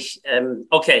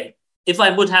 okay. If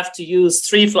I would have to use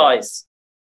 3 flies,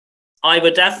 I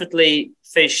would definitely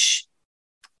fish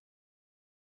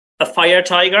a fire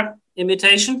tiger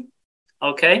imitation.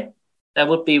 Okay. That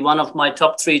would be one of my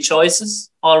top 3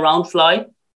 choices, all-round fly.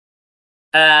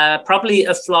 Probably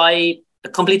a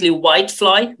completely white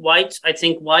fly. White, I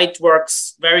think white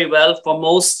works very well for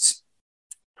most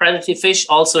predatory fish,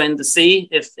 also in the sea.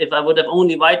 If I would have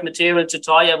only white material to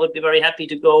tie, I would be very happy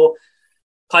to go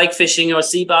pike fishing or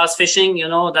sea bass fishing.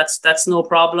 That's no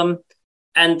problem.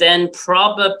 And then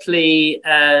probably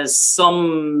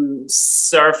some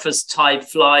surface type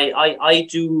fly. I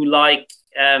do like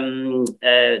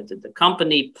the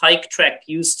company Pike Trek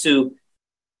used to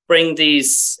bring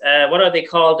these, what are they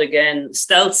called again?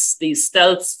 These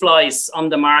stealth flies on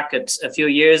the market a few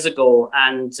years ago.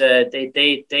 And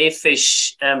they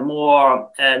fish more,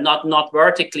 not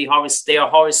vertically, they are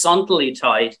horizontally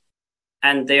tied.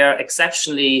 And they are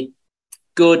exceptionally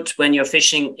good when you're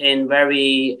fishing in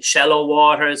very shallow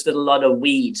waters with a lot of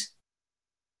weed.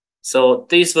 So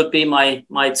these would be my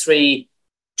 3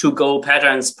 to-go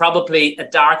patterns. Probably a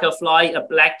darker fly, a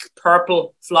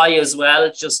black-purple fly as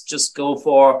well. Just go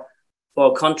for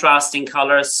contrasting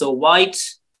colors. So white,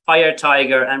 fire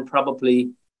tiger, and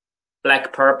probably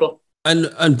black-purple. And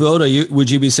Boda, would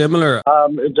you be similar?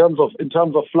 In terms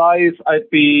of flies, I'd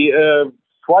be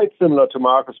quite similar to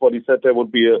Marcus. What he said, there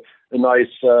would be a nice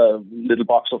little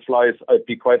box of flies. I'd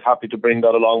be quite happy to bring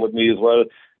that along with me as well,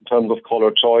 in terms of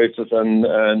color choices and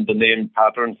the name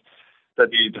patterns that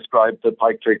he described. The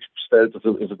Pike Trek Stealth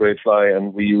is a great fly,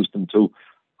 and we use them too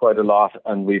quite a lot.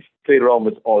 And we've played around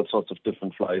with all sorts of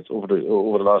different flies over the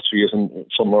last few years, and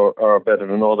some are better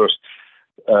than others.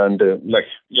 And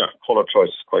color choice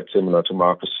is quite similar to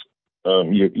Marcus.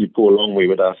 You go a long way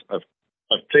with that.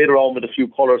 I've played around with a few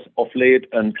colours of late,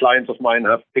 and clients of mine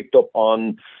have picked up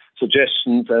on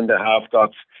suggestions, and they have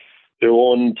got their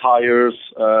own tires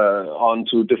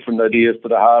onto different ideas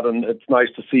that I had, and it's nice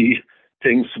to see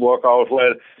things work out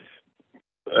well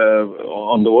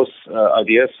on those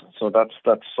ideas. So that's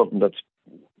something that's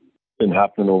been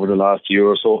happening over the last year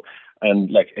or so. And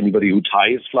like anybody who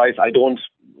ties flies, I don't,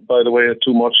 by the way,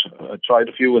 too much. I tried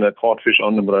a few and I caught fish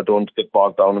on them, but I don't get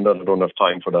bogged down in that. I don't have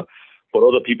time for that. But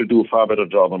other people do a far better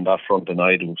job on that front than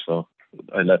I do, so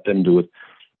I let them do it.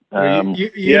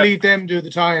 You lead them do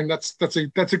the tying. That's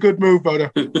a good move,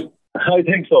 Boda. I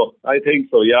think so.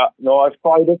 Yeah. No, I've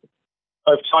tried it.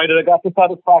 I got the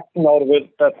satisfaction out of it.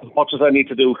 That's as much as I need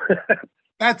to do.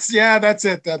 That's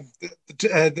it.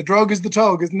 The drug is the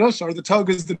tug, isn't it? Or the tug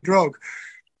is the drug.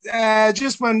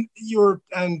 Just when you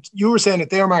were saying it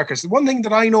there, Marcus, one thing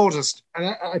that I noticed,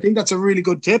 and I think that's a really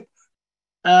good tip,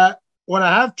 when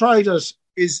I have tried it,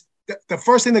 is the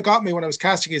first thing that got me when I was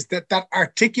casting is that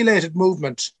articulated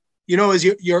movement. Is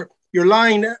your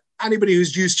line. Anybody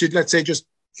who's used to, let's say, just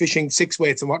fishing 6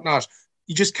 weights and whatnot,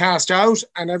 you just cast out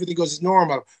and everything goes as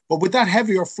normal. But with that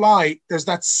heavier fly, there's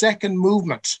that second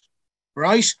movement,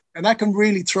 right? And that can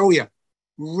really throw you.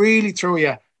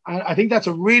 And I think that's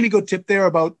a really good tip there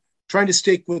about trying to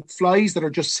stick with flies that are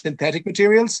just synthetic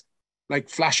materials, like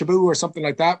Flashaboo or something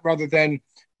like that, rather than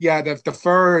the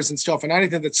furs and stuff and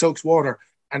anything that soaks water.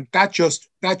 And that just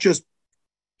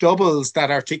doubles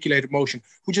that articulated motion,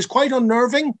 which is quite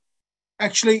unnerving,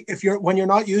 actually, when you're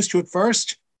not used to it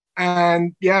first.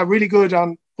 And really good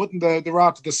on putting the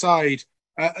rod to the side.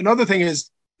 Another thing is,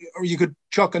 or you could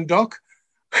chuck and duck.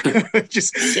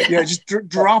 just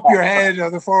drop your head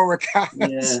on the forward cast.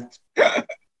 Yeah.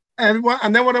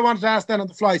 And then what I wanted to ask then on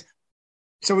the flies.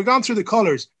 So we've gone through the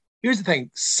colors. Here's the thing: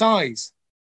 size,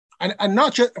 and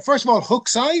not just, first of all, hook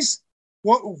size.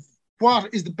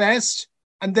 What is the best?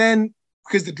 And then,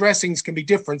 because the dressings can be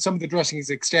different, some of the dressings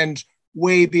extend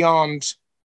way beyond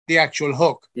the actual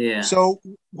hook. Yeah. So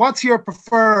what's your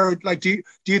preferred? Like, do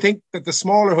you think that the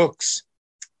smaller hooks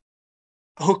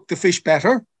hook the fish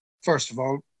better? First of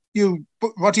all,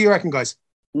 what do you reckon, guys?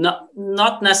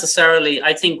 Not necessarily.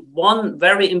 I think one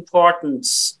very important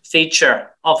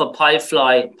feature of a pike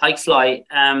fly,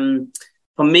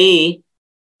 for me,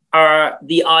 are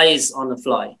the eyes on the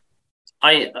fly.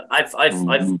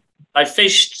 I've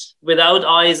fished without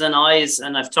eyes,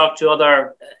 and I've talked to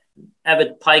other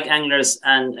avid pike anglers,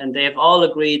 and they've all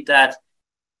agreed that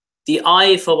the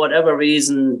eye, for whatever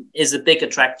reason, is a big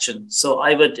attraction. So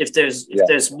I would, if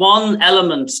there's one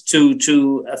element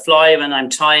to a fly when I'm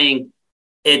tying,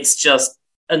 it's just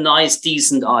a nice,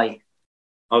 decent eye.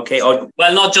 Okay, or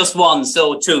well, not just one,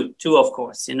 so two, of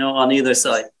course, on either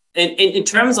side. In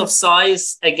terms of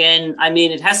size, again, I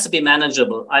mean, it has to be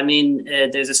manageable. I mean,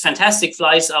 there's this fantastic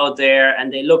flies out there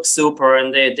and they look super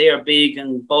and they are big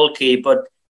and bulky, but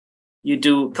you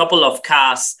do a couple of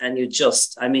casts and you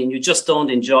just don't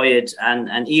enjoy it.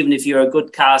 And even if you're a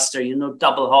good caster,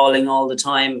 double hauling all the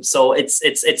time. So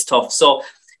it's tough. So,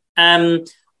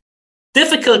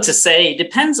 difficult to say. It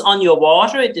depends on your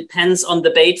water. It depends on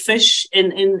the bait fish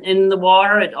in the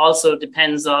water. It also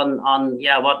depends on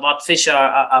what fish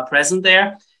are present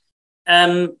there.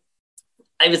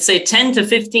 I would say 10 to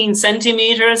 15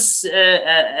 centimeters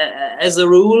as a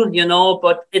rule,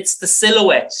 but it's the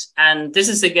silhouette. And this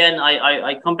is, again,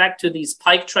 I come back to these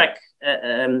pike track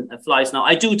flies now.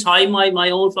 I do tie my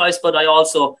own flies, but I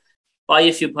also buy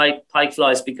a few pike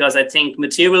flies because I think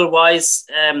material-wise,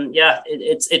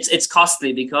 it's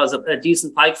costly because a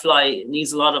decent pike fly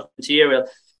needs a lot of material.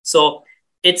 So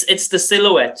it's the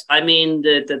silhouette. I mean,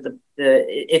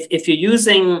 if you're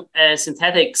using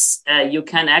synthetics, you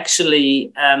can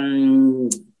actually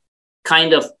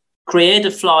kind of create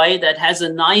a fly that has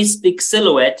a nice big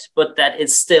silhouette, but that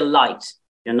is still light.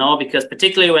 Because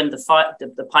particularly when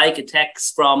the pike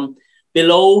attacks from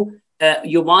below,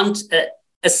 you want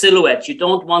a silhouette. You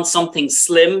don't want something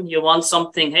slim. You want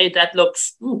something, hey, that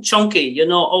looks chunky.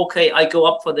 Okay, I go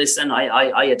up for this and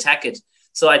I attack it.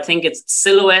 So I think it's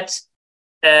silhouette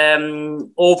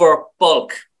over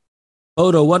bulk.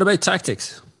 Odo, what about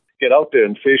tactics? Get out there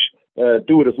and fish.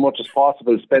 Do it as much as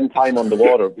possible. Spend time on the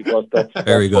water because that's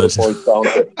very good. What it boils down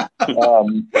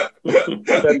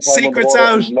to. Secrets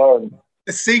out. Learn.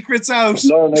 The secret's out.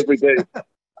 Learn every day.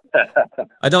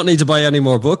 I don't need to buy any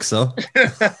more books, though.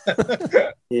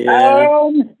 Yeah.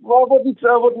 Well,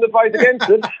 I wouldn't advise against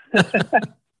it.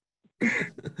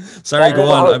 Sorry,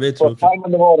 go on. I'm but time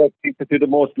on the water teaches you the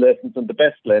most lessons and the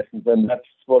best lessons, and that's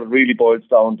what it really boils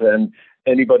down to. And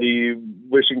anybody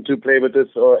wishing to play with this,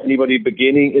 or anybody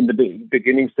beginning in the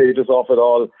beginning stages of it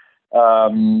all,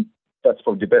 that's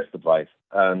probably the best advice.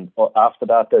 And after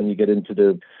that, then you get into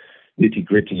the nitty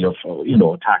gritty of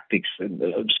tactics and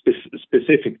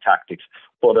specific tactics.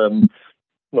 But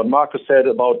what Marcus said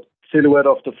about silhouette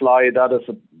of the fly, that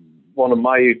is one of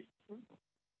my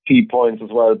key points as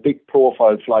well. Big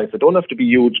profile flies. They don't have to be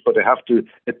huge, but they have to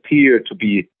appear to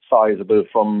be sizable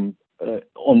from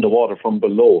underwater, from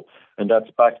below. And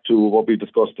that's back to what we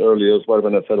discussed earlier as well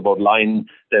when I said about line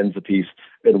densities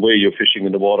and where you're fishing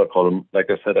in the water column. Like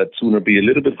I said, I'd sooner be a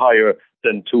little bit higher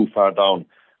than too far down.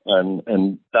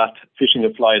 And that fishing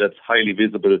a fly that's highly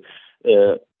visible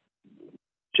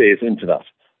plays into that.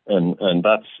 And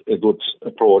that's a good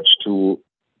approach to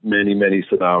many, many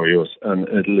scenarios, and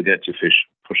it'll get you fish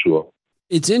for sure.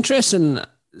 It's interesting.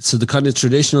 So the kind of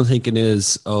traditional thinking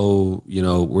is,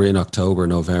 we're in October,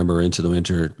 November, into the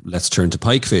winter, let's turn to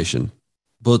pike fishing.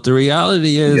 But the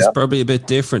reality is probably a bit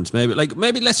different.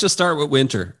 Maybe let's just start with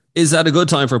winter. Is that a good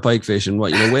time for pike fishing?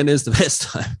 When is the best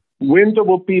time? Winter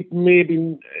would be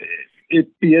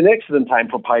it'd be an excellent time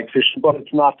for pike fishing, but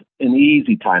it's not an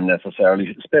easy time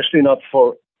necessarily, especially not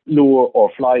for lure or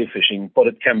fly fishing, but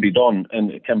it can be done, and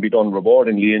it can be done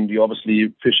rewardingly. And you're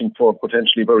obviously fishing for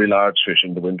potentially very large fish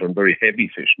in the winter and very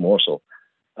heavy fish more so.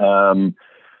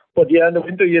 But in the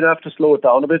winter, you'll have to slow it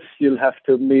down a bit. You'll have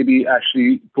to maybe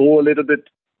actually go a little bit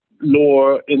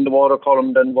lower in the water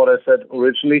column than what I said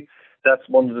originally. That's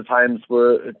one of the times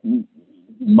where it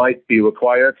might be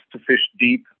required to fish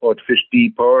deep or to fish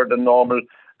deeper than normal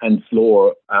and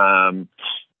slower,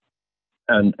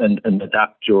 and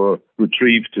adapt your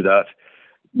retrieve to that.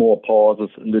 More pauses,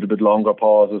 a little bit longer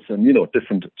pauses, and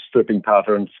different stripping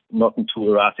patterns, nothing too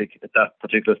erratic at that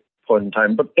particular point in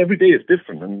time. But every day is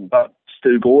different, and that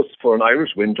still goes for an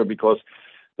Irish winter because,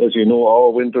 as you know,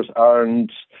 our winters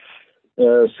aren't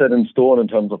set in stone in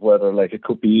terms of weather. Like, it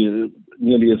could be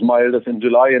nearly as mild as in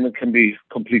July, and it can be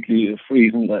completely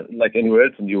freezing like anywhere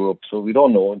else in Europe. So we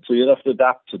don't know, and so you have to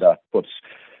adapt to that. But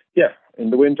in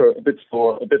the winter, a bit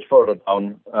further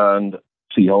down, and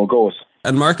see how it goes.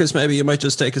 And Marcus, maybe you might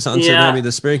just take us on to maybe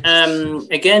the spring.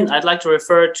 Again, I'd like to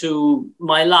refer to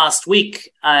my last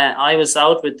week. I was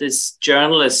out with this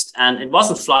journalist, and it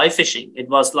wasn't fly fishing. It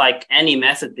was like any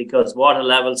method because water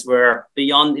levels were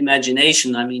beyond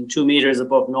imagination. 2 meters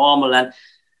above normal. And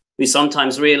we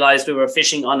sometimes realized we were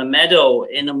fishing on a meadow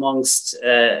in amongst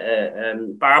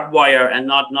barbed wire and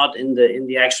not in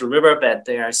the actual riverbed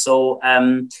there. So,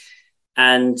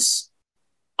 and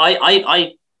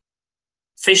I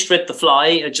fished with the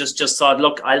fly. I just thought,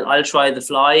 look, I'll try the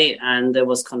fly. And there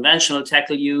was conventional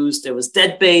tackle used, there was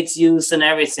dead baits used and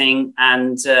everything.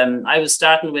 And I was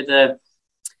starting with a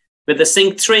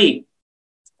Sink 3.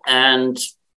 And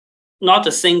not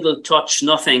a single touch,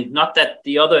 nothing. Not that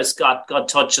the others got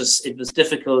touches. It was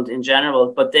difficult in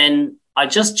general. But then I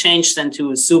just changed them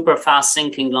to a super fast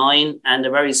sinking line and a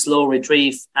very slow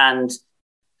retrieve. And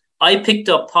I picked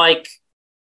up pike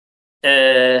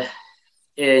in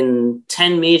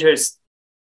 10 meters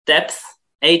depth,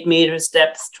 8 meters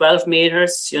depth, 12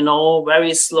 meters,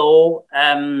 very slow,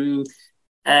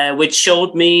 which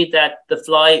showed me that the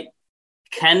fly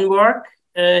can work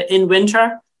in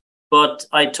winter. But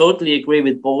I totally agree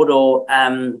with Bodo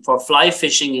for fly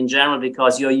fishing in general,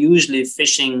 because you're usually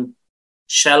fishing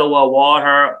shallower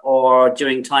water or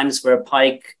during times where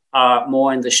pike are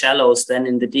more in the shallows than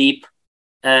in the deep.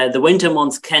 The winter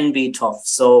months can be tough.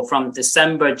 So from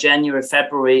December, January,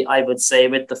 February, I would say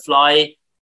with the fly,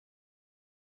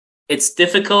 it's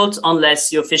difficult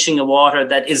unless you're fishing a water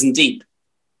that isn't deep,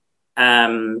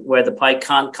 where the pike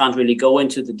can't really go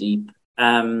into the deep.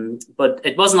 But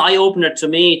it was an eye-opener to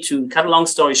me. To cut a long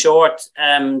story short,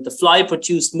 the fly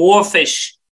produced more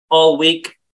fish all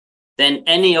week than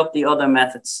any of the other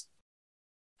methods.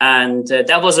 And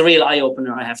that was a real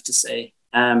eye-opener, I have to say.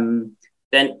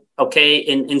 Then, okay,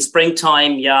 in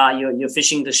springtime, you're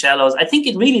fishing the shallows. I think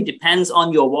it really depends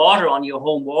on your water, on your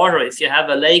home water. If you have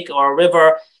a lake or a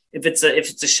river, if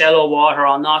it's a shallow water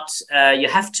or not, you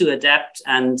have to adapt.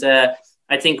 And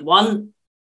I think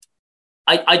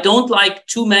I don't like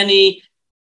too many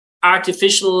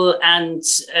artificial and,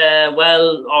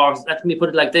 or let me put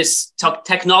it like this,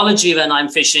 technology when I'm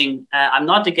fishing. I'm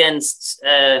not against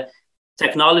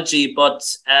technology, but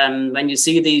when you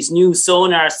see these new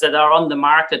sonars that are on the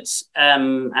market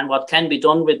and what can be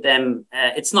done with them,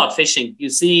 it's not fishing. You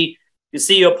see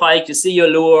your pike, you see your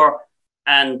lure,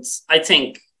 and I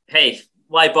think, hey,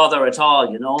 why bother at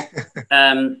all,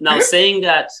 Now, saying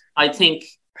that, I think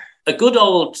a good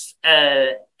old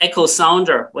echo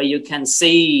sounder where you can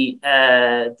see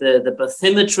the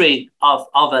bathymetry of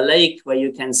a lake, where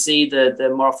you can see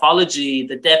the morphology,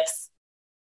 the depth,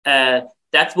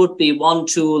 that would be one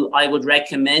tool I would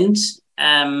recommend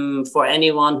for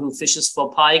anyone who fishes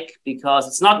for pike, because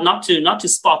it's not to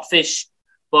spot fish,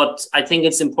 but I think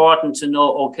it's important to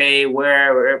know, okay,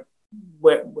 where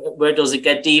does it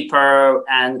get deeper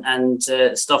and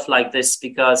stuff like this,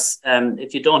 because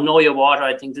if you don't know your water,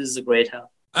 I think this is a great help.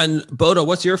 And Bodo,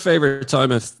 what's your favorite time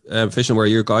of fishing where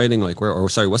you're guiding?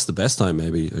 What's the best time,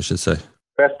 maybe I should say?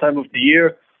 Best time of the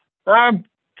year?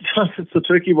 It's a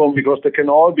tricky one, because they can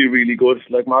all be really good.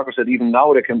 Like Marco said, even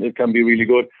now it can be really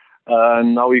good.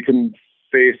 And now you can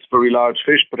face very large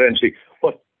fish potentially.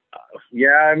 But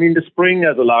the spring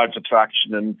has a large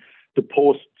attraction, and the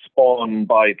post-spawn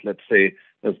bite, let's say,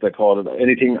 as they call it,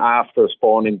 anything after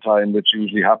spawning time, which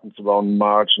usually happens around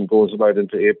March and goes about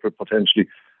into April potentially.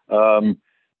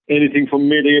 Anything from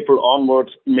mid-April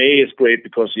onwards. May is great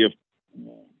because you have,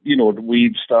 the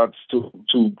weed starts to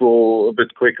grow a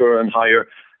bit quicker and higher,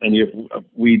 and you have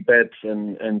weed beds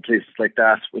and places like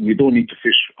that when you don't need to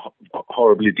fish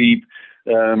horribly deep.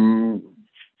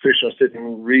 Fish are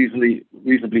sitting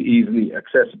reasonably easily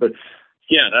accessible.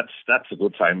 Yeah, that's a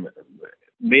good time.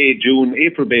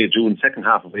 April, May, June, second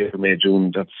half of April, May,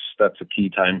 June, that's a key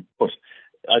time. But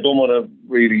I don't want to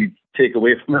really take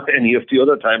away from any of the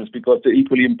other times, because they're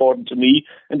equally important to me,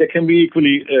 and they can be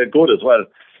equally good as well.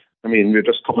 I mean, we're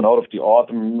just coming out of the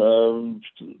autumn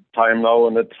time now,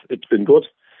 and it's been good,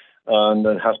 and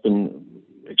it has been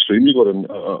extremely good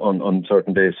on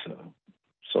certain days.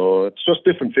 So it's just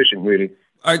different fishing, really.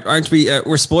 Aren't we?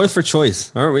 We're spoiled for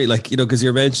choice, aren't we? Because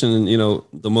you're mentioning,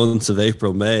 the months of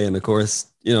April, May, and of course,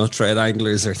 trade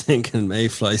anglers are thinking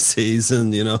mayfly season.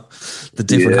 The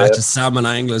different hatches, salmon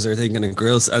anglers are thinking of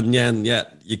grills, and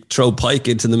you throw pike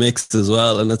into the mix as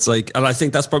well. And it's and I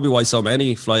think that's probably why so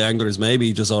many fly anglers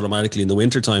maybe just automatically in the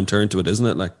wintertime turn to it, isn't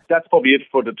it? That's probably it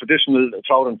for the traditional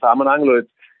trout and salmon angler.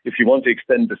 If you want to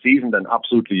extend the season, then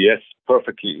absolutely yes,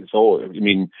 perfectly. So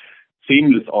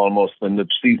seamless almost when the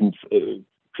season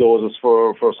closes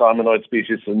for salmonoid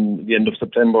species in the end of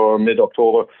September or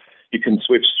mid-October. You can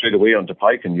switch straight away onto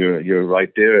pike, and you're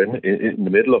right there in the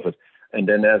middle of it. And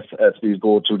then as we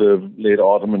go to the late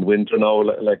autumn and winter now,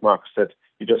 like Mark said,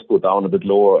 you just go down a bit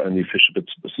lower and you fish a bit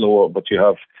slower, but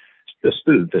there's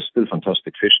still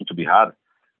fantastic fishing to be had.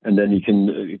 And then you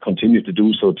can continue to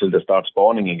do so till they start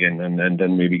spawning again, and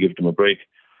then maybe give them a break,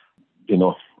 and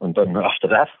then after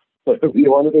that, whatever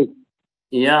you want to do.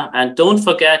 Yeah, and don't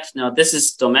forget, this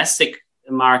is domestic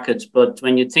market, but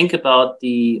when you think about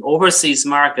the overseas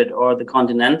market or the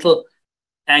continental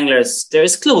anglers, there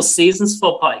is closed seasons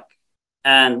for pike,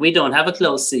 and we don't have a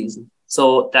closed season.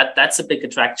 So that's a big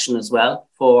attraction as well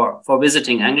for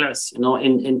visiting anglers.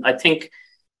 I think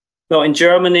No, in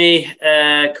Germany,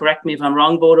 correct me if I'm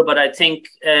wrong, Bodo, but I think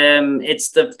it's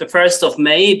the 1st of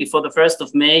May. Before the 1st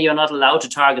of May, you're not allowed to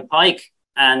target pike.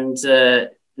 And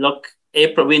look,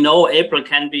 April, we know April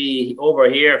can be over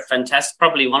here fantastic,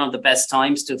 probably one of the best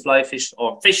times to fly fish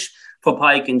or fish for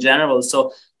pike in general.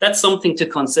 So that's something to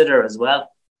consider as well.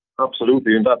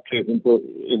 Absolutely, and that plays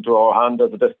into our hand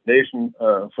as a destination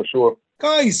for sure.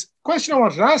 Guys, question I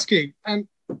wanted to ask you, and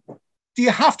do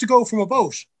you have to go from a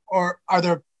boat, or are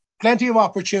there plenty of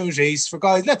opportunities for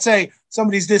guys? Let's say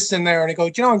somebody's listening there and they go,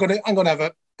 you know, I'm going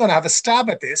to have a stab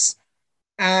at this,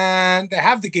 and they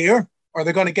have the gear, or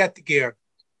they're going to get the gear.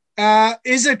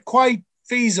 Is it quite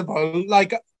feasible,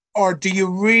 like, or do you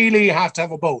really have to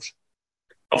have a boat?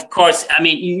 Of course, I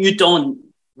mean, you don't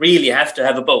really have to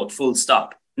have a boat, full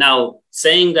stop. Now,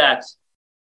 saying that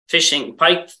fishing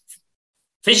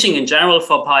in general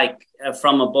for pike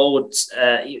from a boat,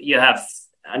 you have,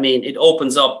 I mean, it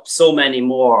opens up so many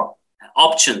more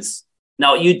options.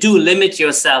 Now, you do limit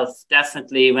yourself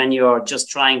definitely when you're just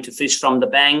trying to fish from the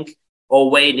bank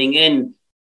or wading in.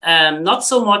 Not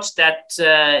so much that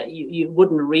you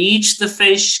wouldn't reach the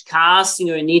fish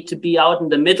casting, or you need to be out in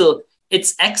the middle.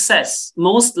 It's access.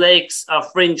 Most lakes are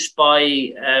fringed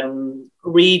by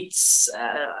reeds,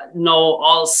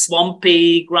 all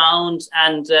swampy ground,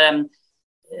 and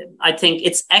I think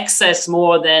it's access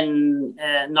more than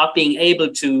not being able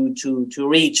to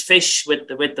reach fish with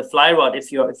the fly rod if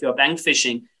you're bank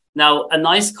fishing. Now, a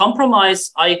nice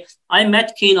compromise. I'm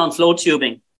met keen on flow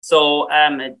tubing, so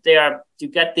you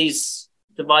get these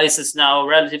devices now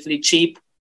relatively cheap,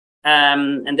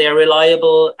 and they're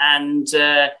reliable, and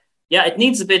it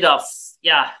needs a bit of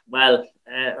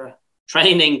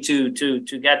training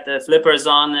to get the flippers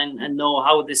on and know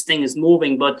how this thing is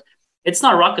moving, but it's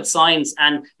not rocket science.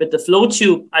 And with the flow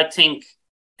tube, I think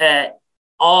a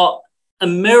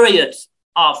myriad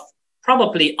of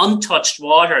probably untouched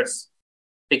waters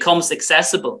becomes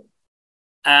accessible.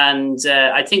 And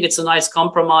I think it's a nice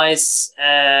compromise.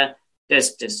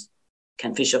 There's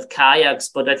can fish off kayaks,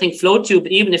 but I think flow tube,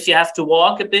 even if you have to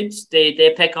walk a bit,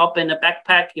 they pack up in a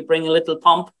backpack. You bring a little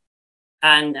pump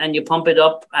and you pump it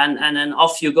up and then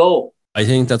off you go. I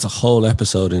think that's a whole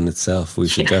episode in itself. We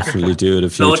should definitely do it a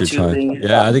future time.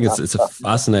 Yeah, I think it's a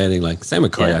fascinating, like, same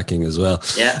with kayaking as well.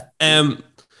 Yeah.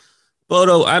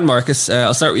 Bodo and Marcus,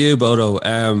 I'll start with you, Bodo.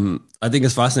 I think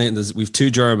it's fascinating that we've two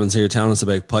Germans here telling us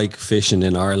about pike fishing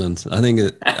in Ireland. I think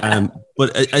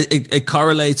but it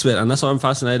correlates with, and that's why I'm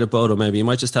fascinated, Bodo. Maybe you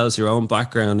might just tell us your own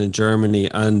background in Germany,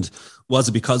 and was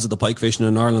it because of the pike fishing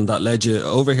in Ireland that led you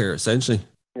over here, essentially?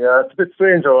 Yeah, it's a bit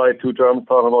strange, all right, two Germans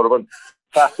talking about it, but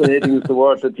fascinating is the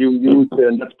word that you used,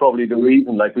 and that's probably the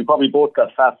reason. Like, we probably both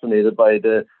got fascinated by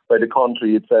the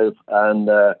country itself and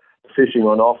fishing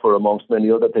on offer, amongst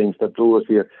many other things that drew us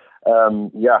here.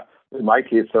 In my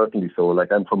case, certainly so.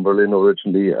 Like, I'm from Berlin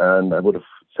originally, and I would have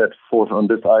set foot on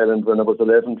this island when I was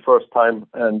 11 first time,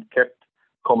 and kept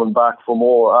coming back for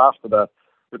more after that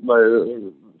with my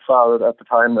father at the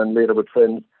time, and later with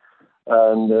friends,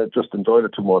 and just enjoyed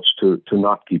it too much to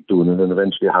not keep doing it. And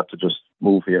eventually I had to just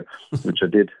move here, which I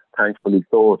did, thankfully,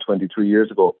 so 23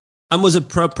 years ago. And was it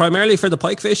primarily for the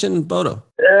pike fishing, Bodo?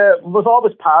 It was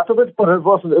always part of it, but it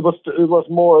wasn't. It was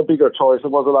more a bigger choice.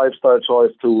 It was a lifestyle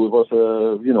choice too. It was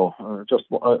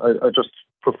I just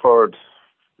preferred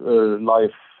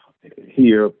life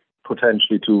here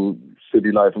potentially to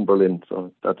city life in Berlin.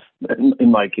 So that's in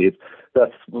my case.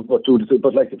 That's what Judy said.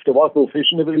 But like, if there was no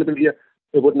fishing available here,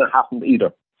 it wouldn't have happened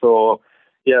either. So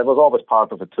yeah, it was always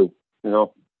part of it too. You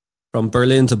know. From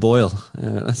Berlin to Boyle.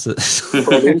 Yeah, that's it.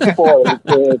 Berlin to Boyle.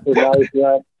 It's nice,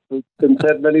 yeah. It's been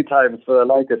said many times, but I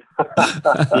like it.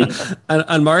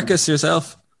 and Marcus,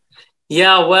 yourself?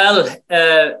 Yeah, well,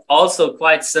 also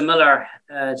quite similar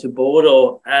to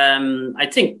Bodo. I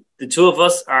think the two of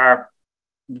us are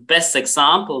the best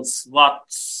examples what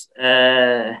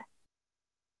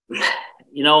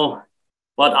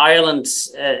Ireland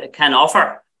can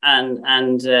offer.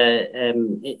 And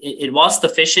it was the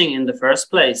fishing in the first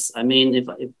place. I mean, if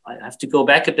I have to go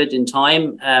back a bit in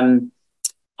time,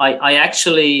 I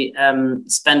actually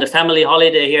spent a family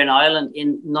holiday here in Ireland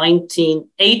in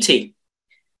 1980,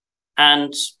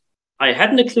 and I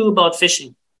hadn't a clue about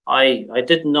fishing. I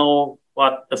didn't know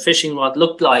what a fishing rod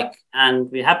looked like,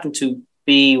 and we happened to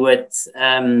be with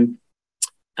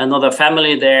another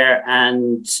family there,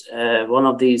 and one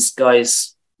of these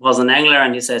guys was an angler,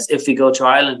 and he says, if we go to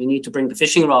Ireland, we need to bring the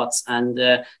fishing rods. And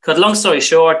cut long story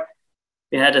short,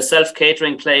 we had a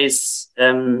self-catering place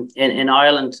in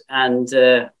Ireland, and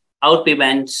out we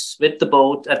went with the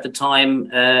boat at the time,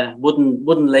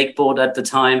 wooden lake boat at the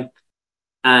time.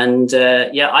 And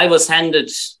I was handed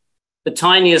the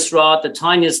tiniest rod, the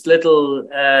tiniest little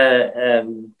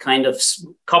kind of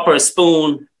copper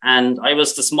spoon, and I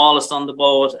was the smallest on the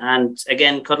boat. And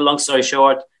again, cut a long story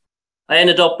short, I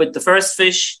ended up with the first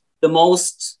fish, the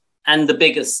most, and the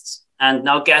biggest. And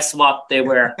now guess what? They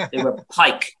were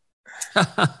pike.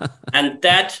 And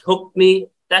that hooked me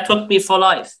for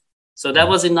life. So that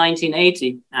was in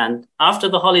 1980. And after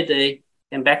the holiday,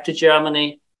 came back to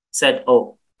Germany, said,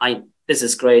 oh, this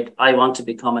is great. I want to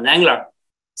become an angler.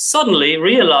 Suddenly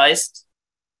realized,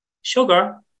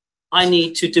 sugar, I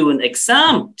need to do an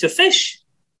exam to fish.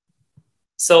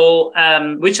 So,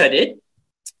 which I did.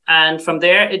 And from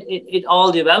there, it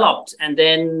all developed. And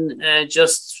then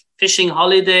just fishing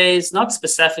holidays, not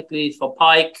specifically for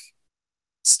pike,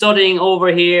 studying over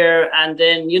here, and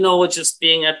then, just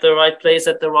being at the right place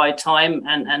at the right time.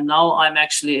 And now I'm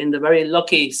actually in the very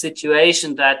lucky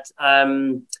situation that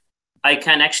I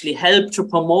can actually help to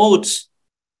promote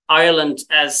Ireland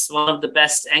as one of the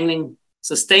best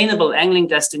sustainable angling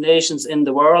destinations in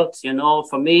the world.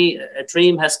 For me, a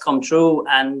dream has come true,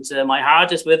 and my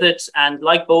heart is with it. And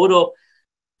like Bodo,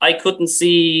 I couldn't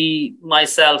see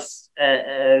myself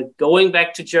going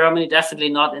back to Germany, definitely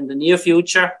not in the near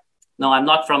future. No, I'm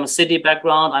not from a city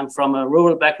background. I'm from a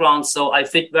rural background, so I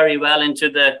fit very well into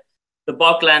the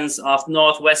boglands of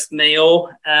Northwest Mayo.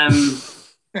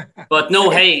 But no,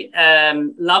 hey,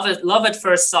 love at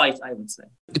first sight, I would say.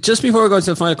 Just before we go to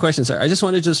the final question, sir, I just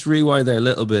want to just rewind there a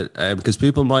little bit because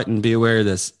people mightn't be aware of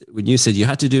this. When you said you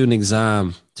had to do an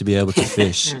exam to be able to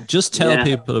fish, just tell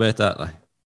people about that.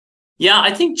 Yeah,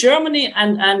 I think Germany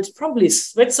and probably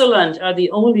Switzerland are the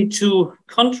only two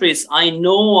countries I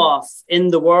know of in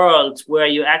the world where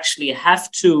you actually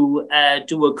have to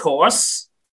do a course,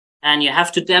 and you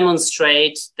have to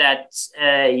demonstrate that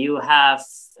you have,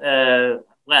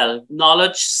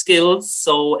 knowledge, skills.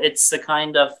 So it's a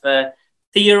kind of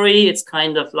theory. It's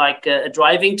kind of like a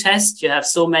driving test. You have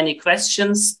so many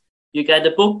questions. You get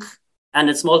a book, and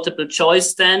it's multiple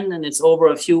choice then, and it's over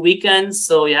a few weekends.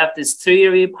 So you have this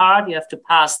theory part, you have to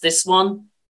pass this one,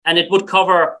 and it would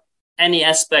cover any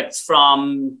aspects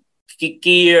from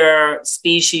gear,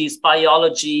 species,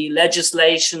 biology,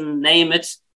 legislation, name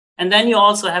it. And then you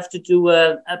also have to do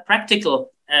a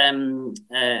practical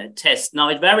test. Now,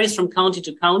 it varies from county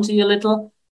to county a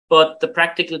little, but the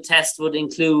practical test would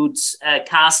include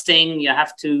casting. You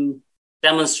have to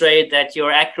demonstrate that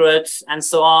you're accurate and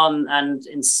so on. And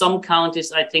in some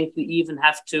counties, I think we even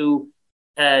have to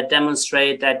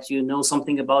demonstrate that you know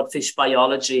something about fish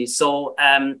biology. So,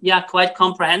 quite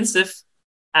comprehensive.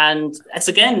 And it's,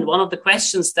 again, one of the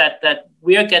questions that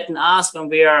we are getting asked when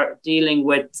we are dealing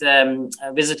with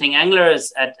visiting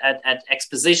anglers at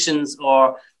expositions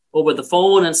or over the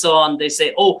phone and so on. They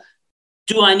say, oh,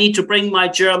 do I need to bring my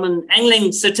German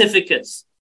angling certificates?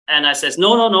 And I says,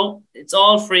 no, it's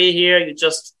all free here.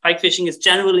 Pike fishing is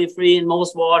generally free in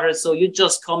most waters. So you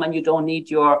just come and you don't need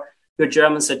your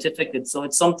German certificate. So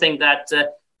it's something that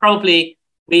probably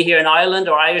we here in Ireland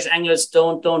or Irish anglers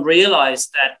don't realize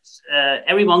that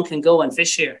everyone can go and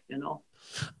fish here,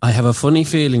 I have a funny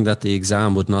feeling that the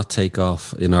exam would not take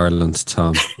off in Ireland,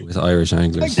 Tom, with Irish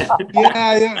anglers.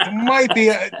 Yeah, there might be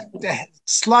a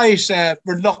slight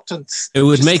reluctance. It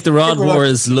would make the rod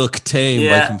wars look tame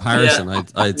by comparison,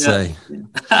 I'd say.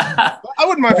 I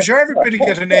wouldn't mind for sure. Everybody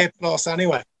get an A+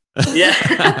 anyway.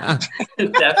 Yeah,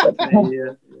 definitely.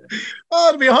 Yeah. Oh,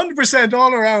 it'll be 100%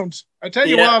 all around. I tell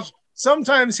you what,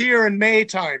 sometimes here in May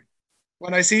time,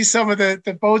 when I see some of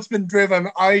the boatsmen driven,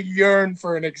 I yearn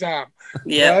for an exam.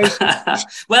 Yeah. Right?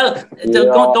 Well,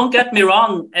 don't get me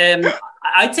wrong.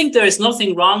 I think there is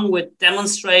nothing wrong with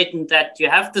demonstrating that you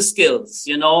have the skills,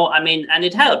 and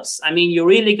it helps. You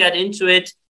really get into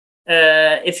it.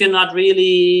 If you're not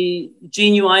really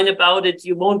genuine about it,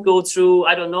 you won't go through,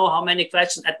 I don't know how many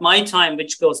questions. At my time,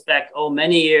 which goes back,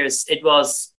 many years, it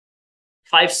was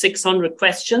 500-600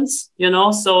 questions,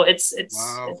 so it's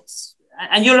wow.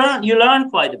 And you learn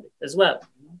quite a bit as well.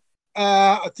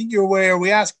 I think you're aware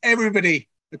we ask everybody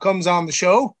that comes on the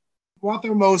show what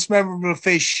their most memorable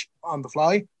fish on the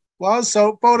fly was.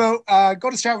 So, Bodo,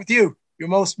 go to start with you. Your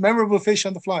most memorable fish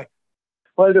on the fly.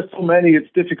 Well, there's so many,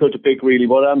 it's difficult to pick really.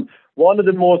 But one of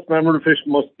the most memorable fish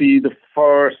must be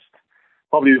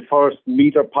probably the first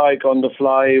meter pike on the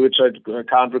fly, which I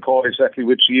can't recall exactly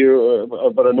which year,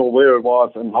 but I know where it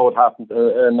was and how it happened.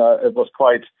 And it was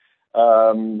quite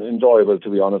enjoyable, to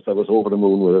be honest. I was over the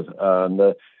moon with it. And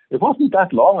it wasn't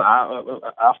that long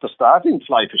after starting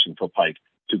fly fishing for pike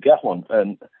to get one.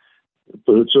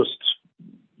 But it just,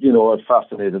 it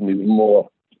fascinated me more.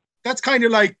 That's kind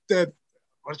of like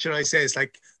what should I say? It's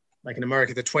like in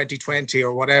America, the 2020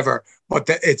 or whatever. But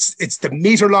it's the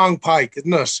meter long pike,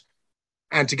 isn't it?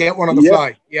 and to get one on the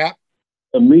fly. Yeah.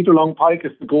 A metre-long pike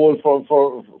is the goal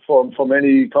for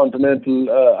many continental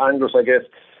anglers, I guess.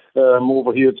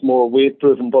 Over here, it's more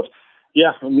weight-driven, but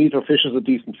yeah, a metre fish is a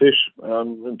decent fish.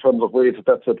 In terms of weight,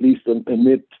 that's at least a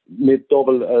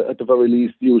mid-double at the very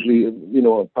least, usually,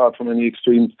 apart from any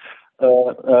extremes.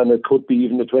 And it could be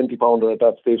even a 20-pounder at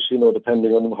that stage,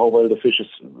 depending on how well the fish is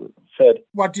fed.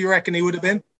 What do you reckon he would have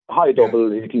been? High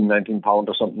double, 18, 19 pound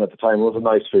or something at the time. It was a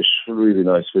nice fish, really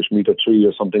nice fish, metre 3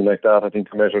 or something like that. I think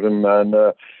I measured him, and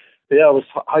it was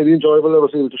highly enjoyable. I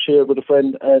was able to share with a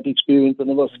friend the experience, and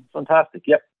it was fantastic.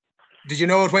 Yep. Did you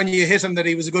know it when you hit him that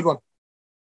he was a good one?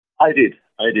 I did,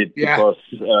 because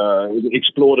it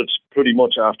exploded pretty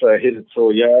much after I hit it. So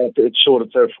yeah, it showed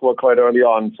itself quite early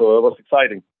on. So it was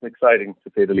exciting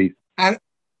to say the least. And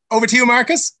over to you,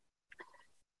 Marcus.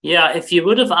 Yeah, if you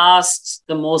would have asked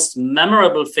the most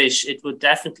memorable fish, it would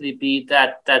definitely be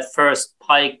that first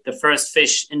pike, the first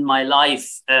fish in my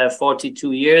life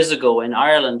 42 years ago in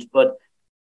Ireland. But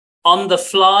on the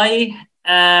fly,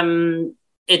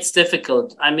 it's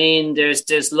difficult. I mean,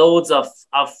 there's loads of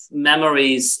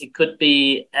memories. It could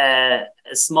be a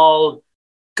small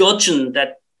gudgeon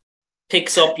that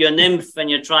picks up your nymph when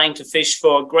you're trying to fish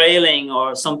for grayling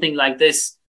or something like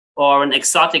this, or an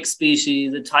exotic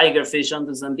species, the tigerfish on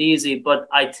the Zambezi. But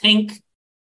I think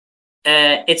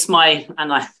it's my,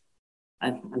 and I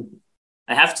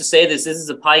have to say this is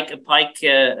a pike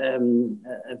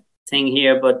thing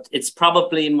here, but it's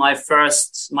probably my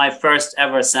first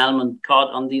ever salmon caught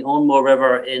on the Owenmore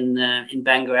River in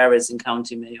Bangor Areas in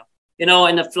County Mayo. In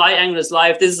a fly angler's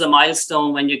life, this is a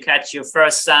milestone when you catch your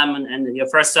first salmon, and your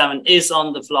first salmon is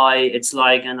on the fly. It's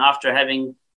like, and after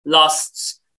having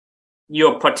lost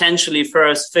your potentially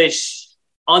first fish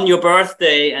on your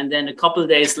birthday, and then a couple of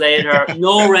days later,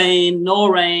 no rain,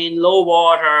 low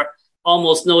water,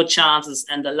 almost no chances,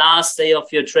 and the last day of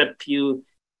your trip, you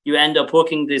end up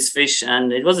hooking this fish,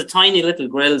 and it was a tiny little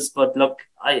grills, but look,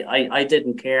 I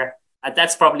didn't care.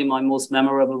 That's probably my most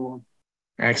memorable one.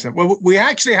 Excellent. Well, we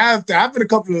actually have a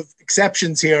couple of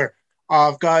exceptions here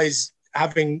of guys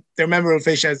having their memorable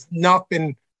fish has not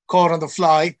been caught on the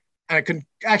fly, and I can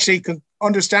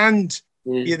understand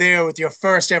you there with your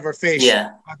first ever fish.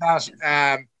 Yeah.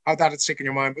 How that'd stick in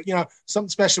your mind, but something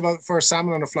special about the first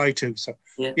salmon on a fly too. So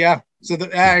yeah. So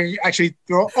actually,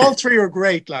 all three are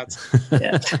great, lads.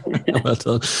 Yeah. Well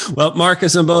done. Well,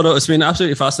 Marcus and Bodo, it's been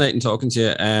absolutely fascinating talking to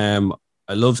you.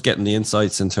 I loved getting the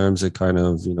insights in terms of kind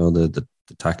of the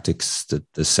tactics,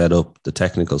 the setup, the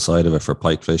technical side of it for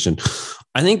pike fishing.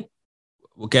 I think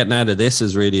what getting out of this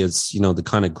is really the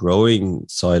kind of growing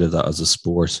side of that as a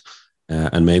sport.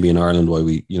 And maybe in Ireland, why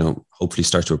we, hopefully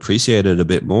start to appreciate it a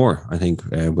bit more, I think,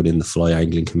 within the fly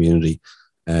angling community.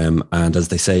 And as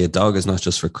they say, a dog is not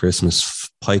just for Christmas.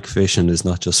 Pike fishing is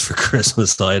not just for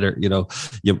Christmas either.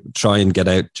 You try and get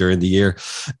out during the year.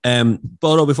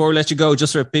 Bodo, before we let you go,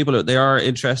 just for people that they are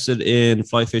interested in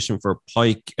fly fishing for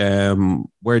pike,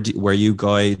 where you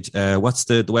guide, what's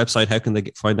the website? How can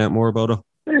they find out more, Bodo?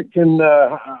 They can.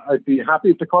 I'd be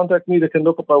happy to contact me. They can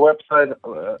look up my website,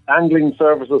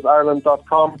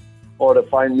 anglingservicesireland.com, or to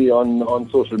find me on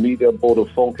social media, Bodo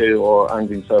Funke or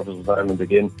Angling Services Ireland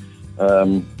again.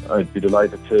 I'd be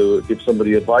delighted to give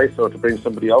somebody advice or to bring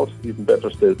somebody out, even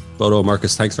better still. Bodo,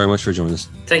 Marcus, thanks very much for joining us.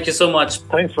 Thank you so much.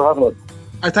 Thanks for having us.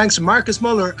 Our thanks to Marcus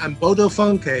Muller and Bodo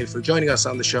Funke for joining us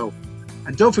on the show.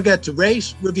 And don't forget to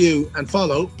rate, review and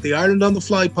follow the Ireland on the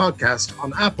Fly podcast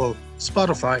on Apple,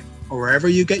 Spotify or wherever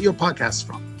you get your podcasts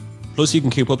from. Plus, you can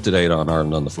keep up to date on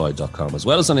IrelandOnTheFly.com as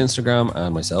well as on Instagram,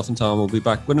 and myself and Tom will be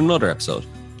back with another episode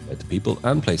about the people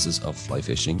and places of fly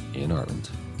fishing in Ireland.